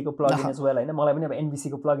give and टेकको plug in as well होइन मलाई पनि अब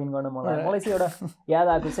एनबिसीको प्लग इन गर्न मलाई चाहिँ एउटा याद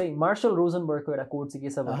आएको चाहिँ मार्शल रोजनबर्गको एउटा कोट चाहिँ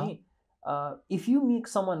के छ भने if you make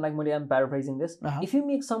someone like I'm paraphrasing this if you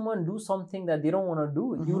make someone do something that they don't want to do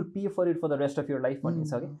you will pay for it for the rest of your life भन्ने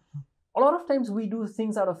छ कि a lot of times we do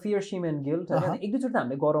things out of fear, shame and guilt and एक दुईचोटि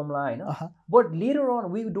हामीले गरौँला होइन but later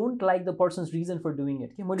on we don't like the person's reason for doing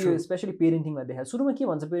it कि मैले specially पेरेन्टिङमा देखाएँ सुरुमा के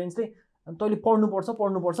भन्छ पेरेन्ट्सले तैँले पढ्नुपर्छ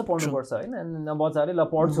होइन बच्चाले ल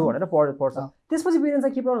पढ्छु भनेर पढ्छ त्यसपछि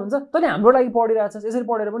पेरेन्ट्सलाई के प्रब्लम हुन्छ तैँले हाम्रो लागि पढिरहेको छस् यसरी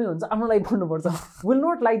पढेर पनि हुन्छ आफ्नो लागि पढ्नुपर्छ will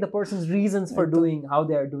not like the persons reasons for doing how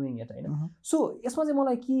they are doing it होइन सो यसमा चाहिँ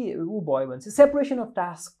मलाई के ऊ भयो भने चाहिँ separation of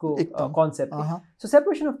टास्कको concept so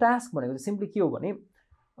separation of task भनेको चाहिँ सिम्पली के हो भने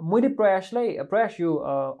मैले प्रयास यो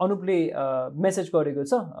अनुपले मेसेज गरेको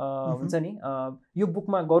छ हुन्छ नि यो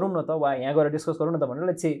बुकमा गरौँ न त वा यहाँ गएर डिस्कस गरौँ न त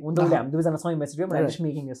भनेर चाहिँ हुन्छ उसले हामी दुईजनासँगै मेसेज गऱ्यौँ I just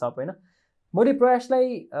making this up होइन मैले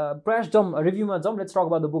प्रयास जम रिभ्यूमा जम let's talk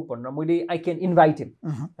about the book भनेर मैले आई क्यान इन्भाइट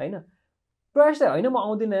हिम होइन प्रयासलाई होइन म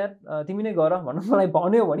आउँदिनँ यार तिमी नै गर भनेर मलाई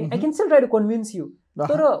भन्यो भने I can still try to convince you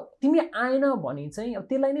तर तिमी आएन भने चाहिँ अब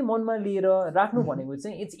त्यसलाई नै मनमा लिएर राख्नु भनेको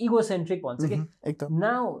चाहिँ इट्स इगोसेन्ट्रिक भन्छ कि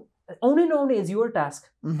नाउ आउने नआउने is your task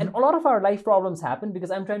and a lot of our life problems happen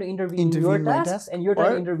because I'm trying to intervene in your task and your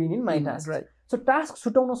trying to intervene in my task so task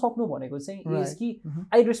छुटाउन सक्नु भनेको चाहिँ is कि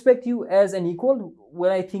I respect you as an equal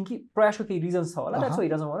when I think कि प्रयासको केही reasons छ होला that's why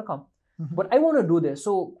Hee doesn't want to come but I want to do this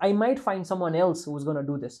so I might find someone else who is gonna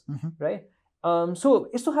do this right so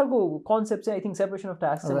यस्तो खालको concept चाहिँ I think separation of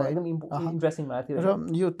task चाहिँ एकदम interesting लागेको थियो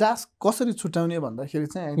र यो task कसरी छुट्याउने भन्दाखेरि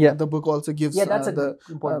चाहिँ द बुक अल्सो गिभ्स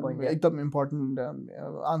एकदम इम्पोर्टेन्ट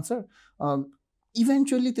आन्सर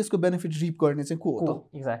इभेन्चुअली त्यसको बेनिफिट रिप गर्ने चाहिँ को हो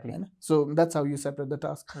त एक्ज्याक्टली हैन so that's how you separate the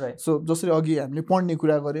task so जसरी अघि हामीले पढ्ने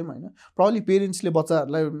कुरा गऱ्यौँ हैन प्रब्ली पेरेन्ट्सले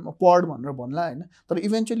बच्चाहरूलाई पढ भनेर भन्ला हैन तर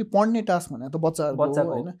इभेन्चुअली पढ्ने टास्क भने त बच्चाहरूको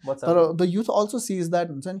हो हैन तर the youth also seize that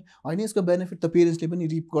हुन्छ नि हैन यसको बेनिफिट त पेरेन्ट्सले पनि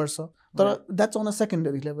रिप गर्छ तर that's on a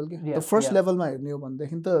secondary level के द फर्स्ट लेभलमा हेर्ने हो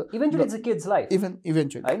भनेदेखि त eventually it's a kids life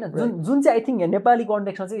eventually हैन जुन चाहिँ आई थिङ्क नेपाली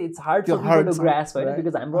कन्टेक्स्टमा चाहिँ it's hard for people to grasp हैन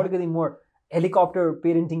because I am not getting more helicopter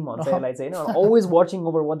parenting भन्छ यसलाई चाहिँ होइन always watching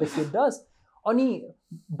over what the kid does अनि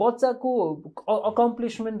बच्चाको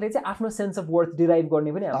अकम्प्लिसमेन्टले चाहिँ आफ्नो सेन्स अफ वर्थ डिराइभ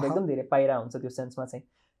गर्ने पनि हाम्रो एकदम धेरै पाइरा हुन्छ त्यो सेन्समा चाहिँ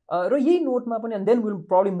र यही नोटमा पनि and then will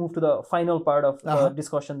probably move to the final part of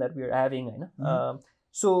discussion that we are having होइन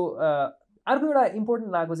सो अर्को एउटा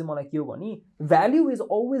इम्पोर्टेन्ट लागेको चाहिँ मलाई के हो भने value is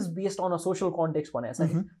always based on a social context भनेको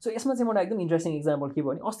छ नि सो यसमा चाहिँ मलाई एकदम इन्ट्रेस्टिङ इक्जाम्पल के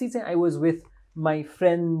भयो भने अस्ति चाहिँ I was with my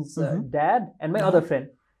friends dad and my other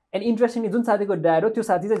friend and interestingly जुन साथीको ड्याड हो त्यो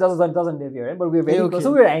साथी चाहिँ doesn't leave here but we are very close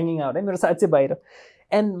so we are hanging out है मेरो साथी चाहिँ बाहिर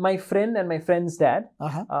and my friends dad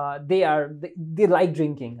they like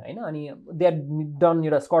drinking होइन अनि दे आर डन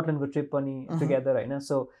एउटा स्कटल्यान्डको ट्रिप पनि टुगेदर होइन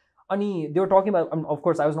सो अनि they were talking about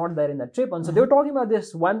of course I was not there in that trip अनि so they were talking about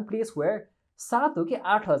this one place where 7 हो कि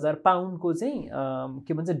 8,000 पाउन्डको चाहिँ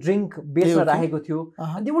के भन्छ ड्रिङ्क बेच्न राखेको थियो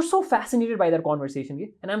they were so fascinated by that conversation कि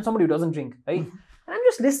and I'm somebody who doesn't drink है and I'm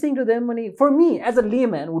just listening to them. For me, as a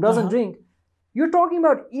layman who doesn't drink, you're talking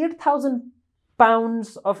about 8,000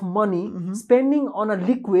 pounds of money spending on a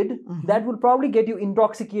liquid that will probably get you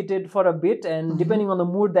intoxicated for a bit, and depending on the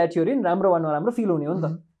mood that you're in, ramro one ramro feel hune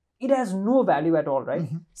hunta. It has no value at all,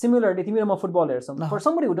 right? Similarly, timira ma football hersam. For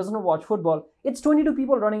somebody who doesn't watch football, it's 22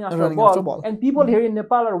 people running after a ball, and people here in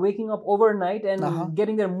Nepal are waking up overnight and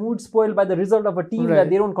getting their mood spoiled by the result of a team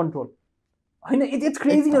that they don't control. होइन it's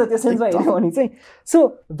crazy त्यो सेन्समा हेऱ्यो भने चाहिँ so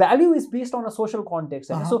value is based on a social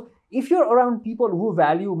context होइन so if you're around people who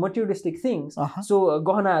value materialistic things so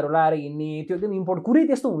गहनाहरू लाएर हिँड्ने त्यो एकदम इम्पोर्टेन्ट कुरै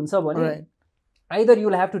त्यस्तो हुन्छ भने either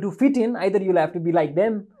you'll have to fit in, either you'll have to be like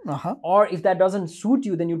them, or if that doesn't suit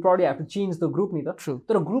you, then you'll probably have to change the group ni ta. So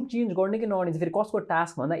group change गर्ने के नगर्ने चाहिँ फेरि कसको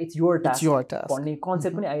task भन्दा it's your task भन्ने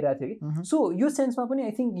concept पनि आइरहेको थियो कि सो यो सेन्समा पनि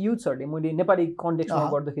आई थिङ्क युथ्सहरूले मैले नेपाली कन्टेक्स्टमा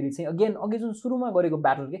गर्दाखेरि चाहिँ अगेन अघि जुन सुरुमा गरेको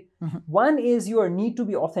ब्याटल के one is your need to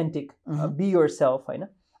be authentic be your self होइन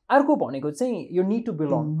अर्को भनेको चाहिँ यो निड टु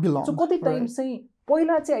बिलोङ सो कति टाइम चाहिँ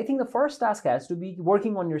पहिला चाहिँ I think the first task has to be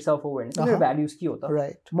working on your self awareness मेरो भ्याल्युज के हो त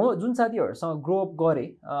म जुन साथीहरूसँग ग्रो अप गरेँ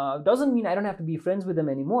doesn't mean I don't have to be friends with them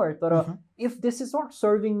any more तर if this is not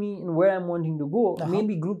serving me in where I'm wanting to go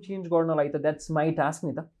maybe group change गर्नलाई त द्याट्स माई टास्क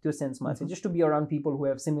नि त त्यो सेन्समा चाहिँ just to be around people who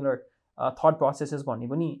have similar thought processes भन्ने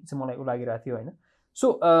पनि चाहिँ मलाई लागिरहेको थियो होइन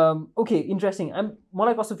सो ओके इन्ट्रेस्टिङ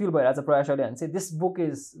मलाई कस्तो फिल भइरहेको छ प्रयास अहिले चाहिँ this book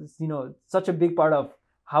is you know such a big part of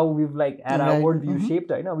how we've like had our worldview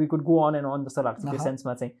shaped, right? We could go on and on the sense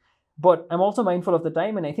ma chahi. But I'm also mindful of the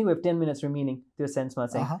time, and I think we have 10 minutes remaining to the sense ma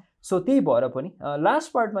chahi. So त्यही भएर पनि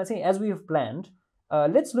last part ma chahi, as we have planned,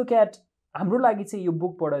 let's look at हाम्रो लागि चाहिँ यो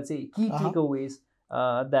book पढ चाहिँ key takeaways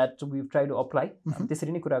that we've tried to apply.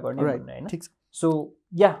 त्यसरी नै कुरा गर्ने भन्ने हैन. So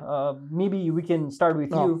yeah, maybe we can start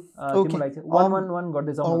with you. तिमीलाई चाहिँ one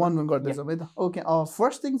गर्दै जाऊ. one गर्दै जाऊ है त. Okay,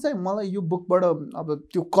 first thing चाहिँ मलाई यो बुकबाट अब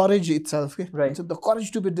त्यो करेज itself के the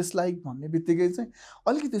courage to be dislike भन्ने बित्तिकै चाहिँ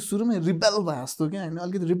अलिकति सुरुमै रिबेल भए जस्तो क्या होइन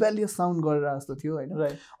अलिकति रिबेलियस साउन्ड गरेर जस्तो थियो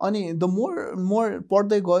होइन अनि द मोर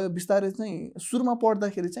पढ्दै गयो बिस्तारै चाहिँ सुरुमा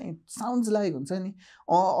पढ्दाखेरि चाहिँ साउन्ड्स लाइक हुन्छ नि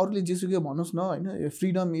अरूले जेसुकै भन्नुहोस् न होइन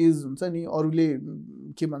फ्रिडम इज हुन्छ नि अरूले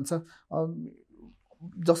के भन्छ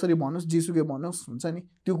जसरी भन्नुहोस् जेसुकै भन्नुहोस् हुन्छ नि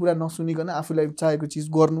त्यो कुरा नसुनिकन आफूलाई चाहेको चिज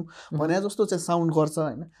गर्नु भने जस्तो चाहिँ साउन्ड गर्छ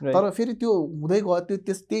होइन तर फेरि त्यो हुँदै गयो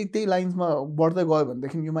त्यो त्यही लाइन्समा बढ्दै गयो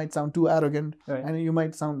भनेदेखि you might sound to arrogant होइन यु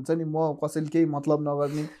माइट साउन्ड हुन्छ नि म कसैले केही मतलब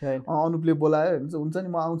नगर्ने अनुपले बोलायो हुन्छ नि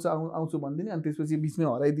म आउँछु भनिदिने अनि त्यसपछि बिचमै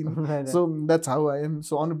हराइदिने so that's how I am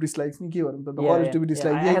so Anup dislikes नि के भनौँ त courage to be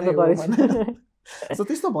dislike so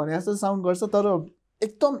त्यस्तो भने जस्तो साउन्ड गर्छ तर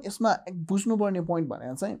एकदम यसमा बुझ्नुपर्ने पोइन्ट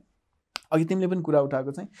भने चाहिँ अघि तिमीले पनि कुरा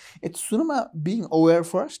उठाएको चाहिँ इट्स सुरुमा being aware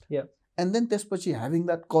first and then त्यसपछि having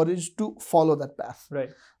that courage to follow that path.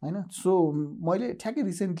 Right. हैन सो मैले ठ्याक्कै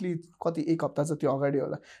रिसेन्टली कति एक हप्ता जति अगाडि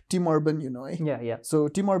होला टिम अर्बन है Yeah, yeah. सो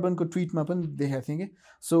टिम अर्बनको ट्विटमा पनि देखेको थिएँ कि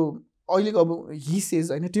सो अहिलेको अब हि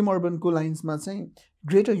सेज होइन टिम अर्बनको लाइन्समा चाहिँ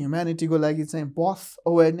ग्रेटर ह्युम्यानिटीको लागि चाहिँ बोथ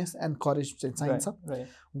अवेरनेस एन्ड करेज चाहिँ चाहिन्छ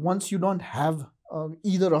once you don't have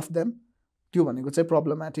either of them त्यो भनेको चाहिँ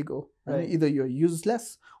प्रब्लमेटिक हो होइन इदर you're useless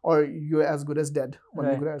or you're as good as dead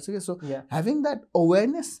भन्ने कुराहरू छ कि so having that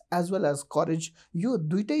awareness as well as courage यो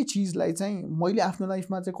दुइटै चिजलाई चाहिँ मैले आफ्नो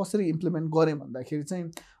लाइफमा चाहिँ कसरी इम्प्लिमेन्ट गरेँ भन्दाखेरि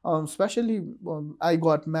चाहिँ specially I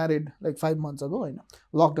got married like 5 months ago होइन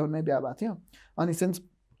लकडाउनमै बिहा भएको थियो अनि since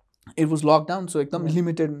it was lockdown so एकदम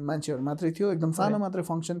लिमिटेड मान्छेहरू मात्रै थियो एकदम सानो मात्रै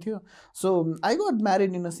फङ्सन थियो so I got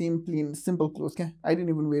married in a same plain simple cloth क्या I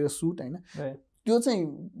didn't even where a suit होइन त्यो चाहिँ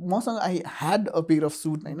मसँग I had a pair of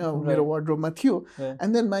suit होइन मेरो वार्डरोबमा थियो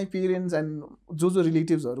and then my parents and जो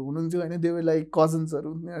रिलेटिभ्सहरू हुनुहुन्थ्यो होइन देवर लाइक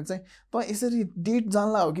कजन्सहरू उनीहरू चाहिँ त यसरी डेट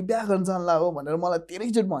जानला हो कि बिहा गर्न जानला हो भनेर मलाई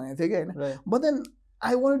धेरैचोटि भनेको थियो कि होइन but then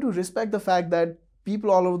I want to respect the fact that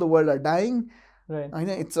people all over the world are dying होइन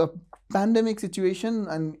it's a pandemic situation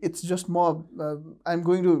and it's just more I'm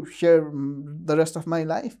going to share the rest of my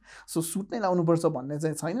life so suit नै लाउनु पर्छ भन्ने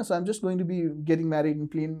चाहिँ छैन so I'm just going to be getting married in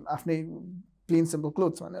plain simple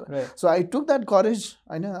clothes भनेर so I took that courage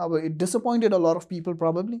होइन अब it disappointed a lot of people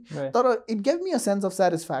probably तर it gave me a sense of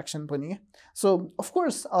satisfaction पनि so of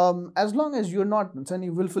course as long as you're not हुन्छ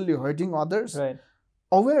नि willfully hurting others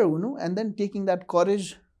aware हुनु and then taking that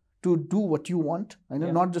courage to do what you want,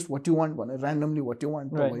 not just what you want, but randomly what you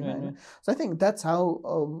want. So I think that's how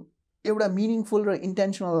a meaningful or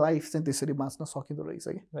intentional life is त्यसरी बाँच्न सकिँदो रहेछ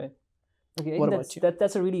कि. Right. Okay,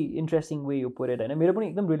 that's a really interesting way you put it. होइन मेरो पनि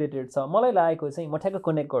एकदम related छ मलाई लागेको चाहिँ म ठ्याक्क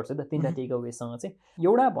कनेक्ट गर्छु त तिनवटा टेक अवेसँग चाहिँ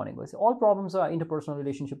एउटा भनेको चाहिँ all problems interpersonal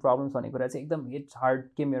relationship problems भन्ने कुरा चाहिँ एकदम हिट्स हार्ड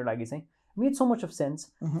के मेरो लागि चाहिँ made so much of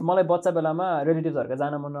sense मलाई बच्चा बेलामा रिलेटिभ्सहरूको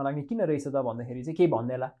जान मन नलाग्ने किन रहेछ त भन्दाखेरि चाहिँ केही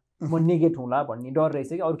भन्दैला म नेगेट हुँला भन्ने डर रहेछ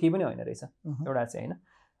कि अरू केही पनि होइन रहेछ एउटा चाहिँ होइन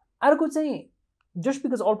अर्को चाहिँ just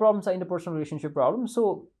because all problems are interpersonal relationship problem so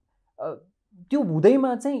त्यो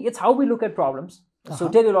हुँदैमा चाहिँ it's how we look at problems so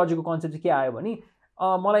टेलियोलोजीको concept चाहिँ के आयो भने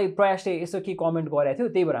मलाई प्रयासले यसो के कमेन्ट गरेको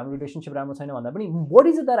थियो त्यही भएर हाम्रो रिलेसनसिप राम्रो छैन भन्दा पनि what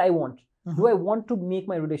is it that I want do I want to make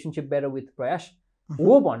my relationship better with प्रयास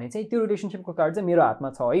हो भने चाहिँ त्यो रिलेसनसिपको कार्ड चाहिँ मेरो हातमा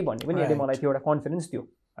छ है भन्ने पनि यसले मलाई त्यो एउटा कन्फिडेन्स दियो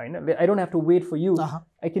होइन I don't have to wait for you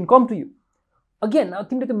I can come to you again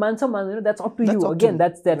तिमीले त्यो मान्छौ मान्दैन that's up to you again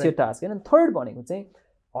that's your task होइन थर्ड भनेको चाहिँ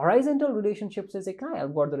हराइजेन्टल रिलेसनसिप्सले चाहिँ कहाँ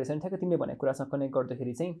हेल्प गर्दो रहेछ भने ठ्याक्कै तिमीले भनेको कुरासँग कनेक्ट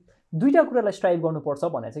गर्दाखेरि चाहिँ दुईवटा कुरालाई स्ट्राइभ गर्नुपर्छ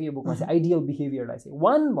भनेको चाहिँ यो बुकमा चाहिँ आइडियल बिहेभियरलाई चाहिँ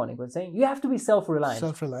वान भनेको चाहिँ you have to be self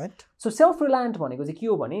reliant so self reliant भनेको चाहिँ के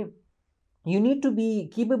हो भने you need to be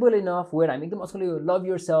capable enough where हामी एकदम आजकल यो लभ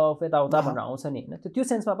युर सेल्फ यताउता भनेर आउँछ नि होइन त्यो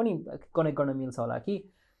सेन्समा पनि कनेक्ट गर्न मिल्छ होला कि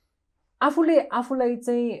आफूलाई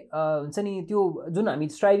चाहिँ हुन्छ नि त्यो जुन हामी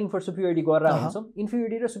स्ट्राइभिङ फर सुपिरियरिटी गरेर हुन्छौँ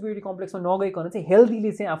इन्फिरियरिटी र सुपिरियरिटी कम्प्लेक्समा नगइकन चाहिँ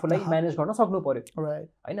हेल्दीले चाहिँ आफूलाई म्यानेज गर्न सक्नु पऱ्यो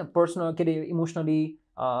होइन पर्सनल के अरे इमोसनली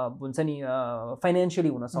हुन्छ नि फाइनेन्सियली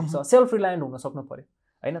हुनसक्छ सेल्फ रिलायन्ट हुन सक्नु पऱ्यो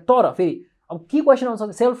होइन तर फेरि अब के क्वेसन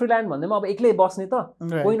आउँछ सेल्फ रिलायन्ट भन्दैमा अब एक्लै बस्ने त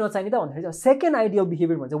कोही नचाहिने त भन्दाखेरि चाहिँ सेकेन्ड आइडियल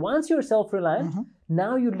बिहेभियर भन्छ once your self reliant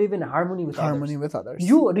now you live in harmony with others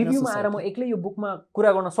यो रिभ्यूमा आएर म एक्लै यो बुकमा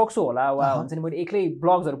कुरा गर्न सक्छु होला वा हुन्छ नि मैले एक्लै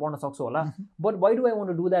ब्लग्सहरू पढ्न सक्छु होला but why do I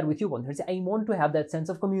want to do that with you भन्दाखेरि चाहिँ I want to have that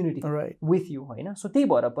sense of community with you होइन सो त्यही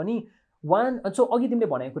भएर पनि सो अघि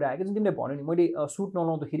तिमीले भनेको कुरा आयो जुन तिमीले भन्यो नि मैले सुट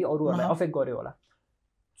नलाउँदाखेरि अरूहरूलाई अफेक्ट गर्यो होला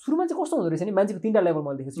सुरुमा चाहिँ कस्तो हुँदो रहेछ नि मान्छेको तिनवटा लेभल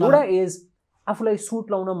मैले देखेको छु एउटा इज आफूलाई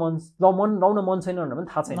सुट लाउन मन छैन भनेर पनि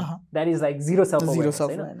थाहा छैन that is like zero self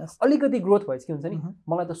awareness अलिकति ग्रोथ भएपछि के हुन्छ नि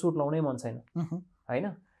मलाई त सुट लाउनै मन छैन होइन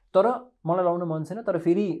तर मलाई लाउन मन छैन तर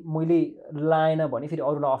फेरि मैले लाएन भने फेरि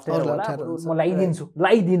अरूलाई अप्ठ्यारो होला म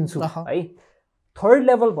लाइदिन्छु है थर्ड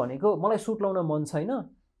लेभल भनेको मलाई सुट लाउन मन छैन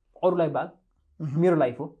अरूलाई बात मेरो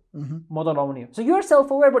लाइफ हो म त लाउने हो so you're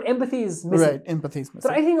self aware but empathy is missing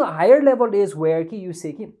तर I think higher level is where कि यु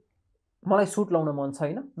से कि मलाई सुट लाउन मन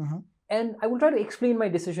छैन and I will try to explain my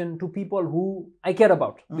decision to people who I care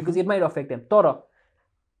about because it might affect them. तर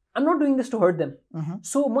I'm not doing this to hurt them.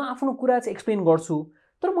 So म आफ्नो कुरा चाहिँ एक्सप्लेन गर्छु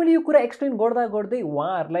तर मैले यो कुरा एक्सप्लेन गर्दा गर्दै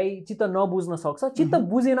उहाँहरूलाई चित्त नबुझ्न सक्छ चित्त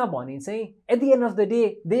बुझेन भने चाहिँ at the and of the day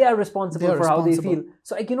they are responsible for how they feel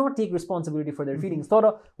so I cannot take responsibility for there feelings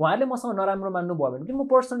तर उहाँहरूले मसँग नराम्रो मान्नुभयो भने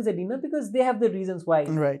म पर्सनली चाहिँ दिन्न because they have the reasons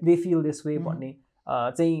why they feel this way भन्ने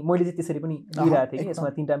चाहिँ मैले चाहिँ त्यसरी पनि लिइरहेको थिएँ कि यसमा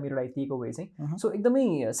तिनवटा मेरो लागि टेक अवे चाहिँ सो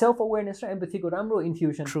एकदमै सेल्फ अवेरनेस र एम्पथीको राम्रो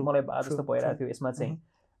इन्फ्युजन मलाई जस्तो भइरहेको थियो यसमा चाहिँ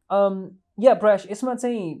या प्रयास यसमा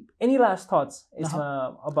चाहिँ एनी लास्ट थट्स यसमा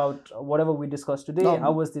about what ever we discuss today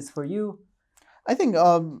how was this for you I think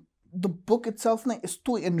the book itself नै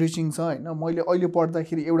यस्तो एनरिचिङ छ होइन मैले अहिले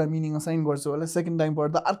पढ्दाखेरि एउटा मिनिङ असाइन गर्छु होला सेकेन्ड टाइम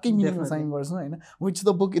पढ्दा अर्कै मिनिङ असाइन गर्छु होइन विच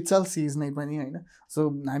द बुक इट्सेल्फ सिज नै पनि होइन सो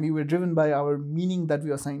हामी where driven by our meaning that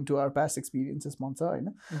we assign to our past experiences भन्छ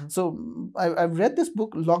होइन so I read this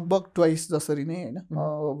book लगभग ट्वाइस जसरी नै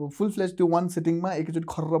होइन फुल फ्लेज त्यो वान सिटिङमा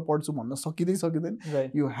एकैचोटि खर्र पढ्छु भन्न सकिँदैन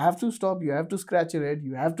you have to stop you have to scratch your head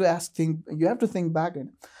you have to you have to think back होइन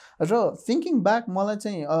र थिङ्किङ ब्याक मलाई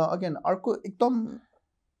चाहिँ अगेन अर्को एकदम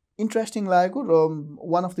इन्ट्रेस्टिङ लागेको र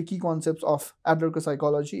one of the key concepts of एडलरको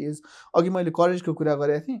psychology is अघि मैले करेजको कुरा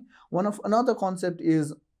गरेको थिएँ one of another concept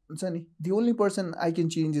is हुन्छ नि the only person I can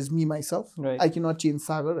change is me myself I can not change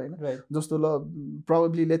सागर होइन जस्तो ल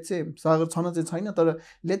प्रोबेबली लेट्स चाहिँ सागर छन चाहिँ छैन तर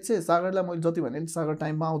लेट्स चाहिँ सागरलाई मैले जति भने सागर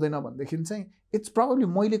टाइममा आउँदैन भनेदेखि चाहिँ इट्स प्रोबेबली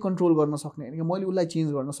मैले कन्ट्रोल गर्न सक्ने होइन कि मैले उसलाई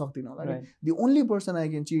चेन्ज गर्न सक्दिनँ होला कि the only person I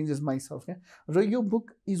can change is myself क्या र यो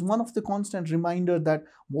book is one of the constant reminder that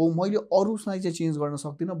हो मैले अरूलाई चाहिँ चेन्ज गर्न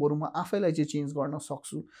सक्दिनँ बरु म आफैलाई चाहिँ चेन्ज गर्न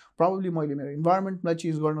सक्छु प्रोबेबली मैले मेरो इन्भाइरोमेन्टलाई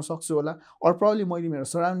चेन्ज गर्न सक्छु होला अर प्रोबेबली मैले मेरो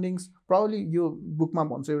सराउन्डिङ्स प्रोबेबली यो बुकमा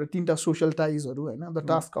भन्छ एउटा 3टा सोसल टाइजहरू होइन the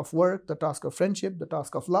task of work the task of friendship the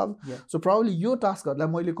task of love so probably यो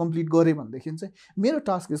टास्कहरूलाई मैले कम्प्लिट गरेँ भनेदेखि चाहिँ मेरो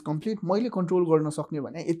टास्क इज कम्प्लिट मैले कन्ट्रोल गर्न सक्ने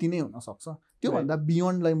भने यति नै हुनसक्छ त्योभन्दा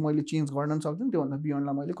बियोन्डलाई मैले चेन्ज गर्न पनि सक्दैन त्योभन्दा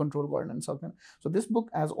बियोन्डलाई मैले कन्ट्रोल गर्न पनि सक्दैन so this book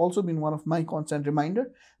has also been one of my constant reminder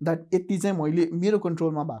that यति चाहिँ मैले मेरो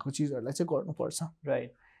कन्ट्रोलमा भएको चिजहरूलाई चाहिँ गर्नुपर्छ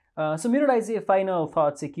राइट सो मेरो लागि चाहिँ फाइनल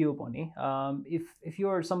थट चाहिँ के हो भने if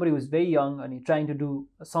you're somebody whose very young अनि trying to do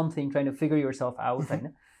something trying to figure your self out होइन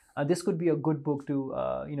this could be a good book to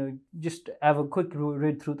just have a quick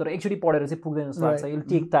read through तर एकचोटि पढेर चाहिँ पुग्दैन जस्तो लाग्छ इट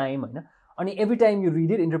टेक टाइम होइन अनि every time you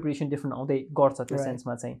read it interpretation different आउँदै गर्छ त्यो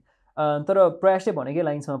सेन्समा चाहिँ तर प्रयासले भनेकै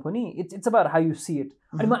लाइन्समा पनि it's about how you see it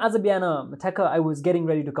अनि म आज बिहान ठ्याक्क I was getting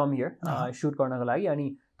ready to come here suit गर्नको लागि अनि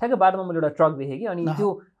ठ्याक्क बाटोमा मैले एउटा ट्रक देखेँ कि अनि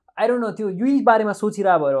त्यो आई डोन्ट नो त्यो यही बारेमा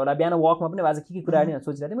सोचिरहेको भएर होला बिहान वकमा पनि आज के कुरा नि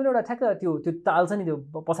सोचिरहेको थिएँ मैले एउटा ठ्याक्क त्यो ताल छ नि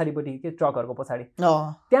त्यो पछाडिपट्टि के ट्रकहरूको पछाडि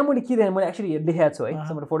त्यहाँ मैले के देखेँ मैले एक्चुअली लेखेको छु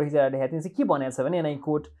है मैले फोटो खिचेर लेखेको थिएँ चाहिँ के भनेको छ भने एनआई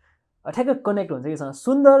कोट ठ्याक्क कनेक्ट हुन्छ कि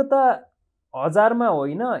सुन्दरता हजारमा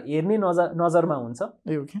होइन हेर्ने नजरमा हुन्छ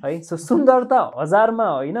है सो सुन्दरता हजारमा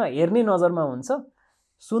होइन हेर्ने नजरमा हुन्छ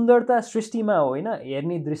सुन्दरता सृष्टिमा होइन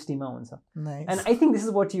हेर्ने दृष्टिमा हुन्छ and I think this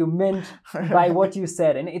is what you meant by what you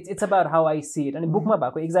said होइन it's about how I see it अनि बुकमा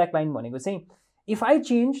भएको एक्ज्याक्ट लाइन भनेको चाहिँ if I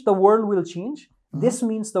change the world will change this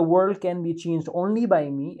means the world can be change only by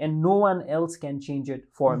me and no one else can change it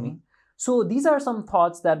for me so these are some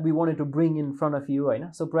thoughts that we wanted to bring in front of you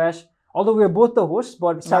होइन so प्रयास although we are both the hosts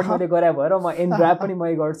but start मैले गरे भएर म end wrap पनि मै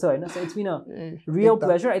गर्छु हैन so it's been a real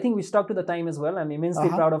pleasure I think we stuck to the time as well I'm immensely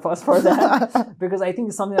proud of us for that because I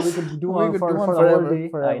think it's something that we could do for the whole day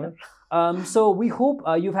हैन so we hope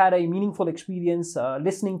you've had a meaningful experience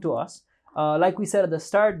listening to us like we said at the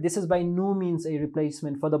start this is by no means a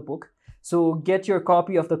replacement for the book so get your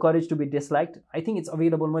copy of The Courage to be Disliked I think it's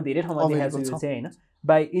available ma धेरै ठाउँमा देखाएको छु चाहिँ हैन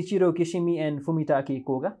by Ichiro Kishimi and Fumitake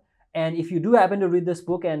Koga And if you do happen to read this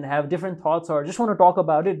book and have different thoughts or just want to talk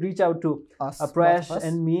about it, reach out to Prayas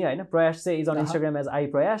and me. I know Prayas is on Instagram as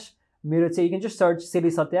iPrayas. Mero say you can just search Silly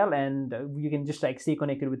Satyal and you can just like stay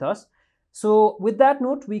connected with us. So with that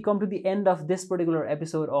note, we come to the end of this particular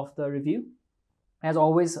episode of the review. As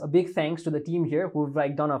always, a big thanks to the team here who've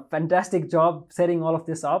like done a fantastic job setting all of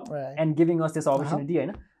this up and giving us this opportunity. I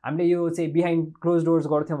know हामीले यो चाहिँ behind closed doors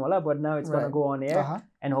गर्थ्यौँ होला, but now it's going to go on air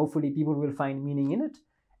and hopefully people will find meaning in it.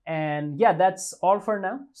 And yeah, that's all for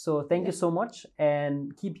now. So thank you so much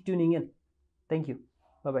and keep tuning in. Thank you.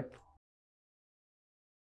 Bye-bye.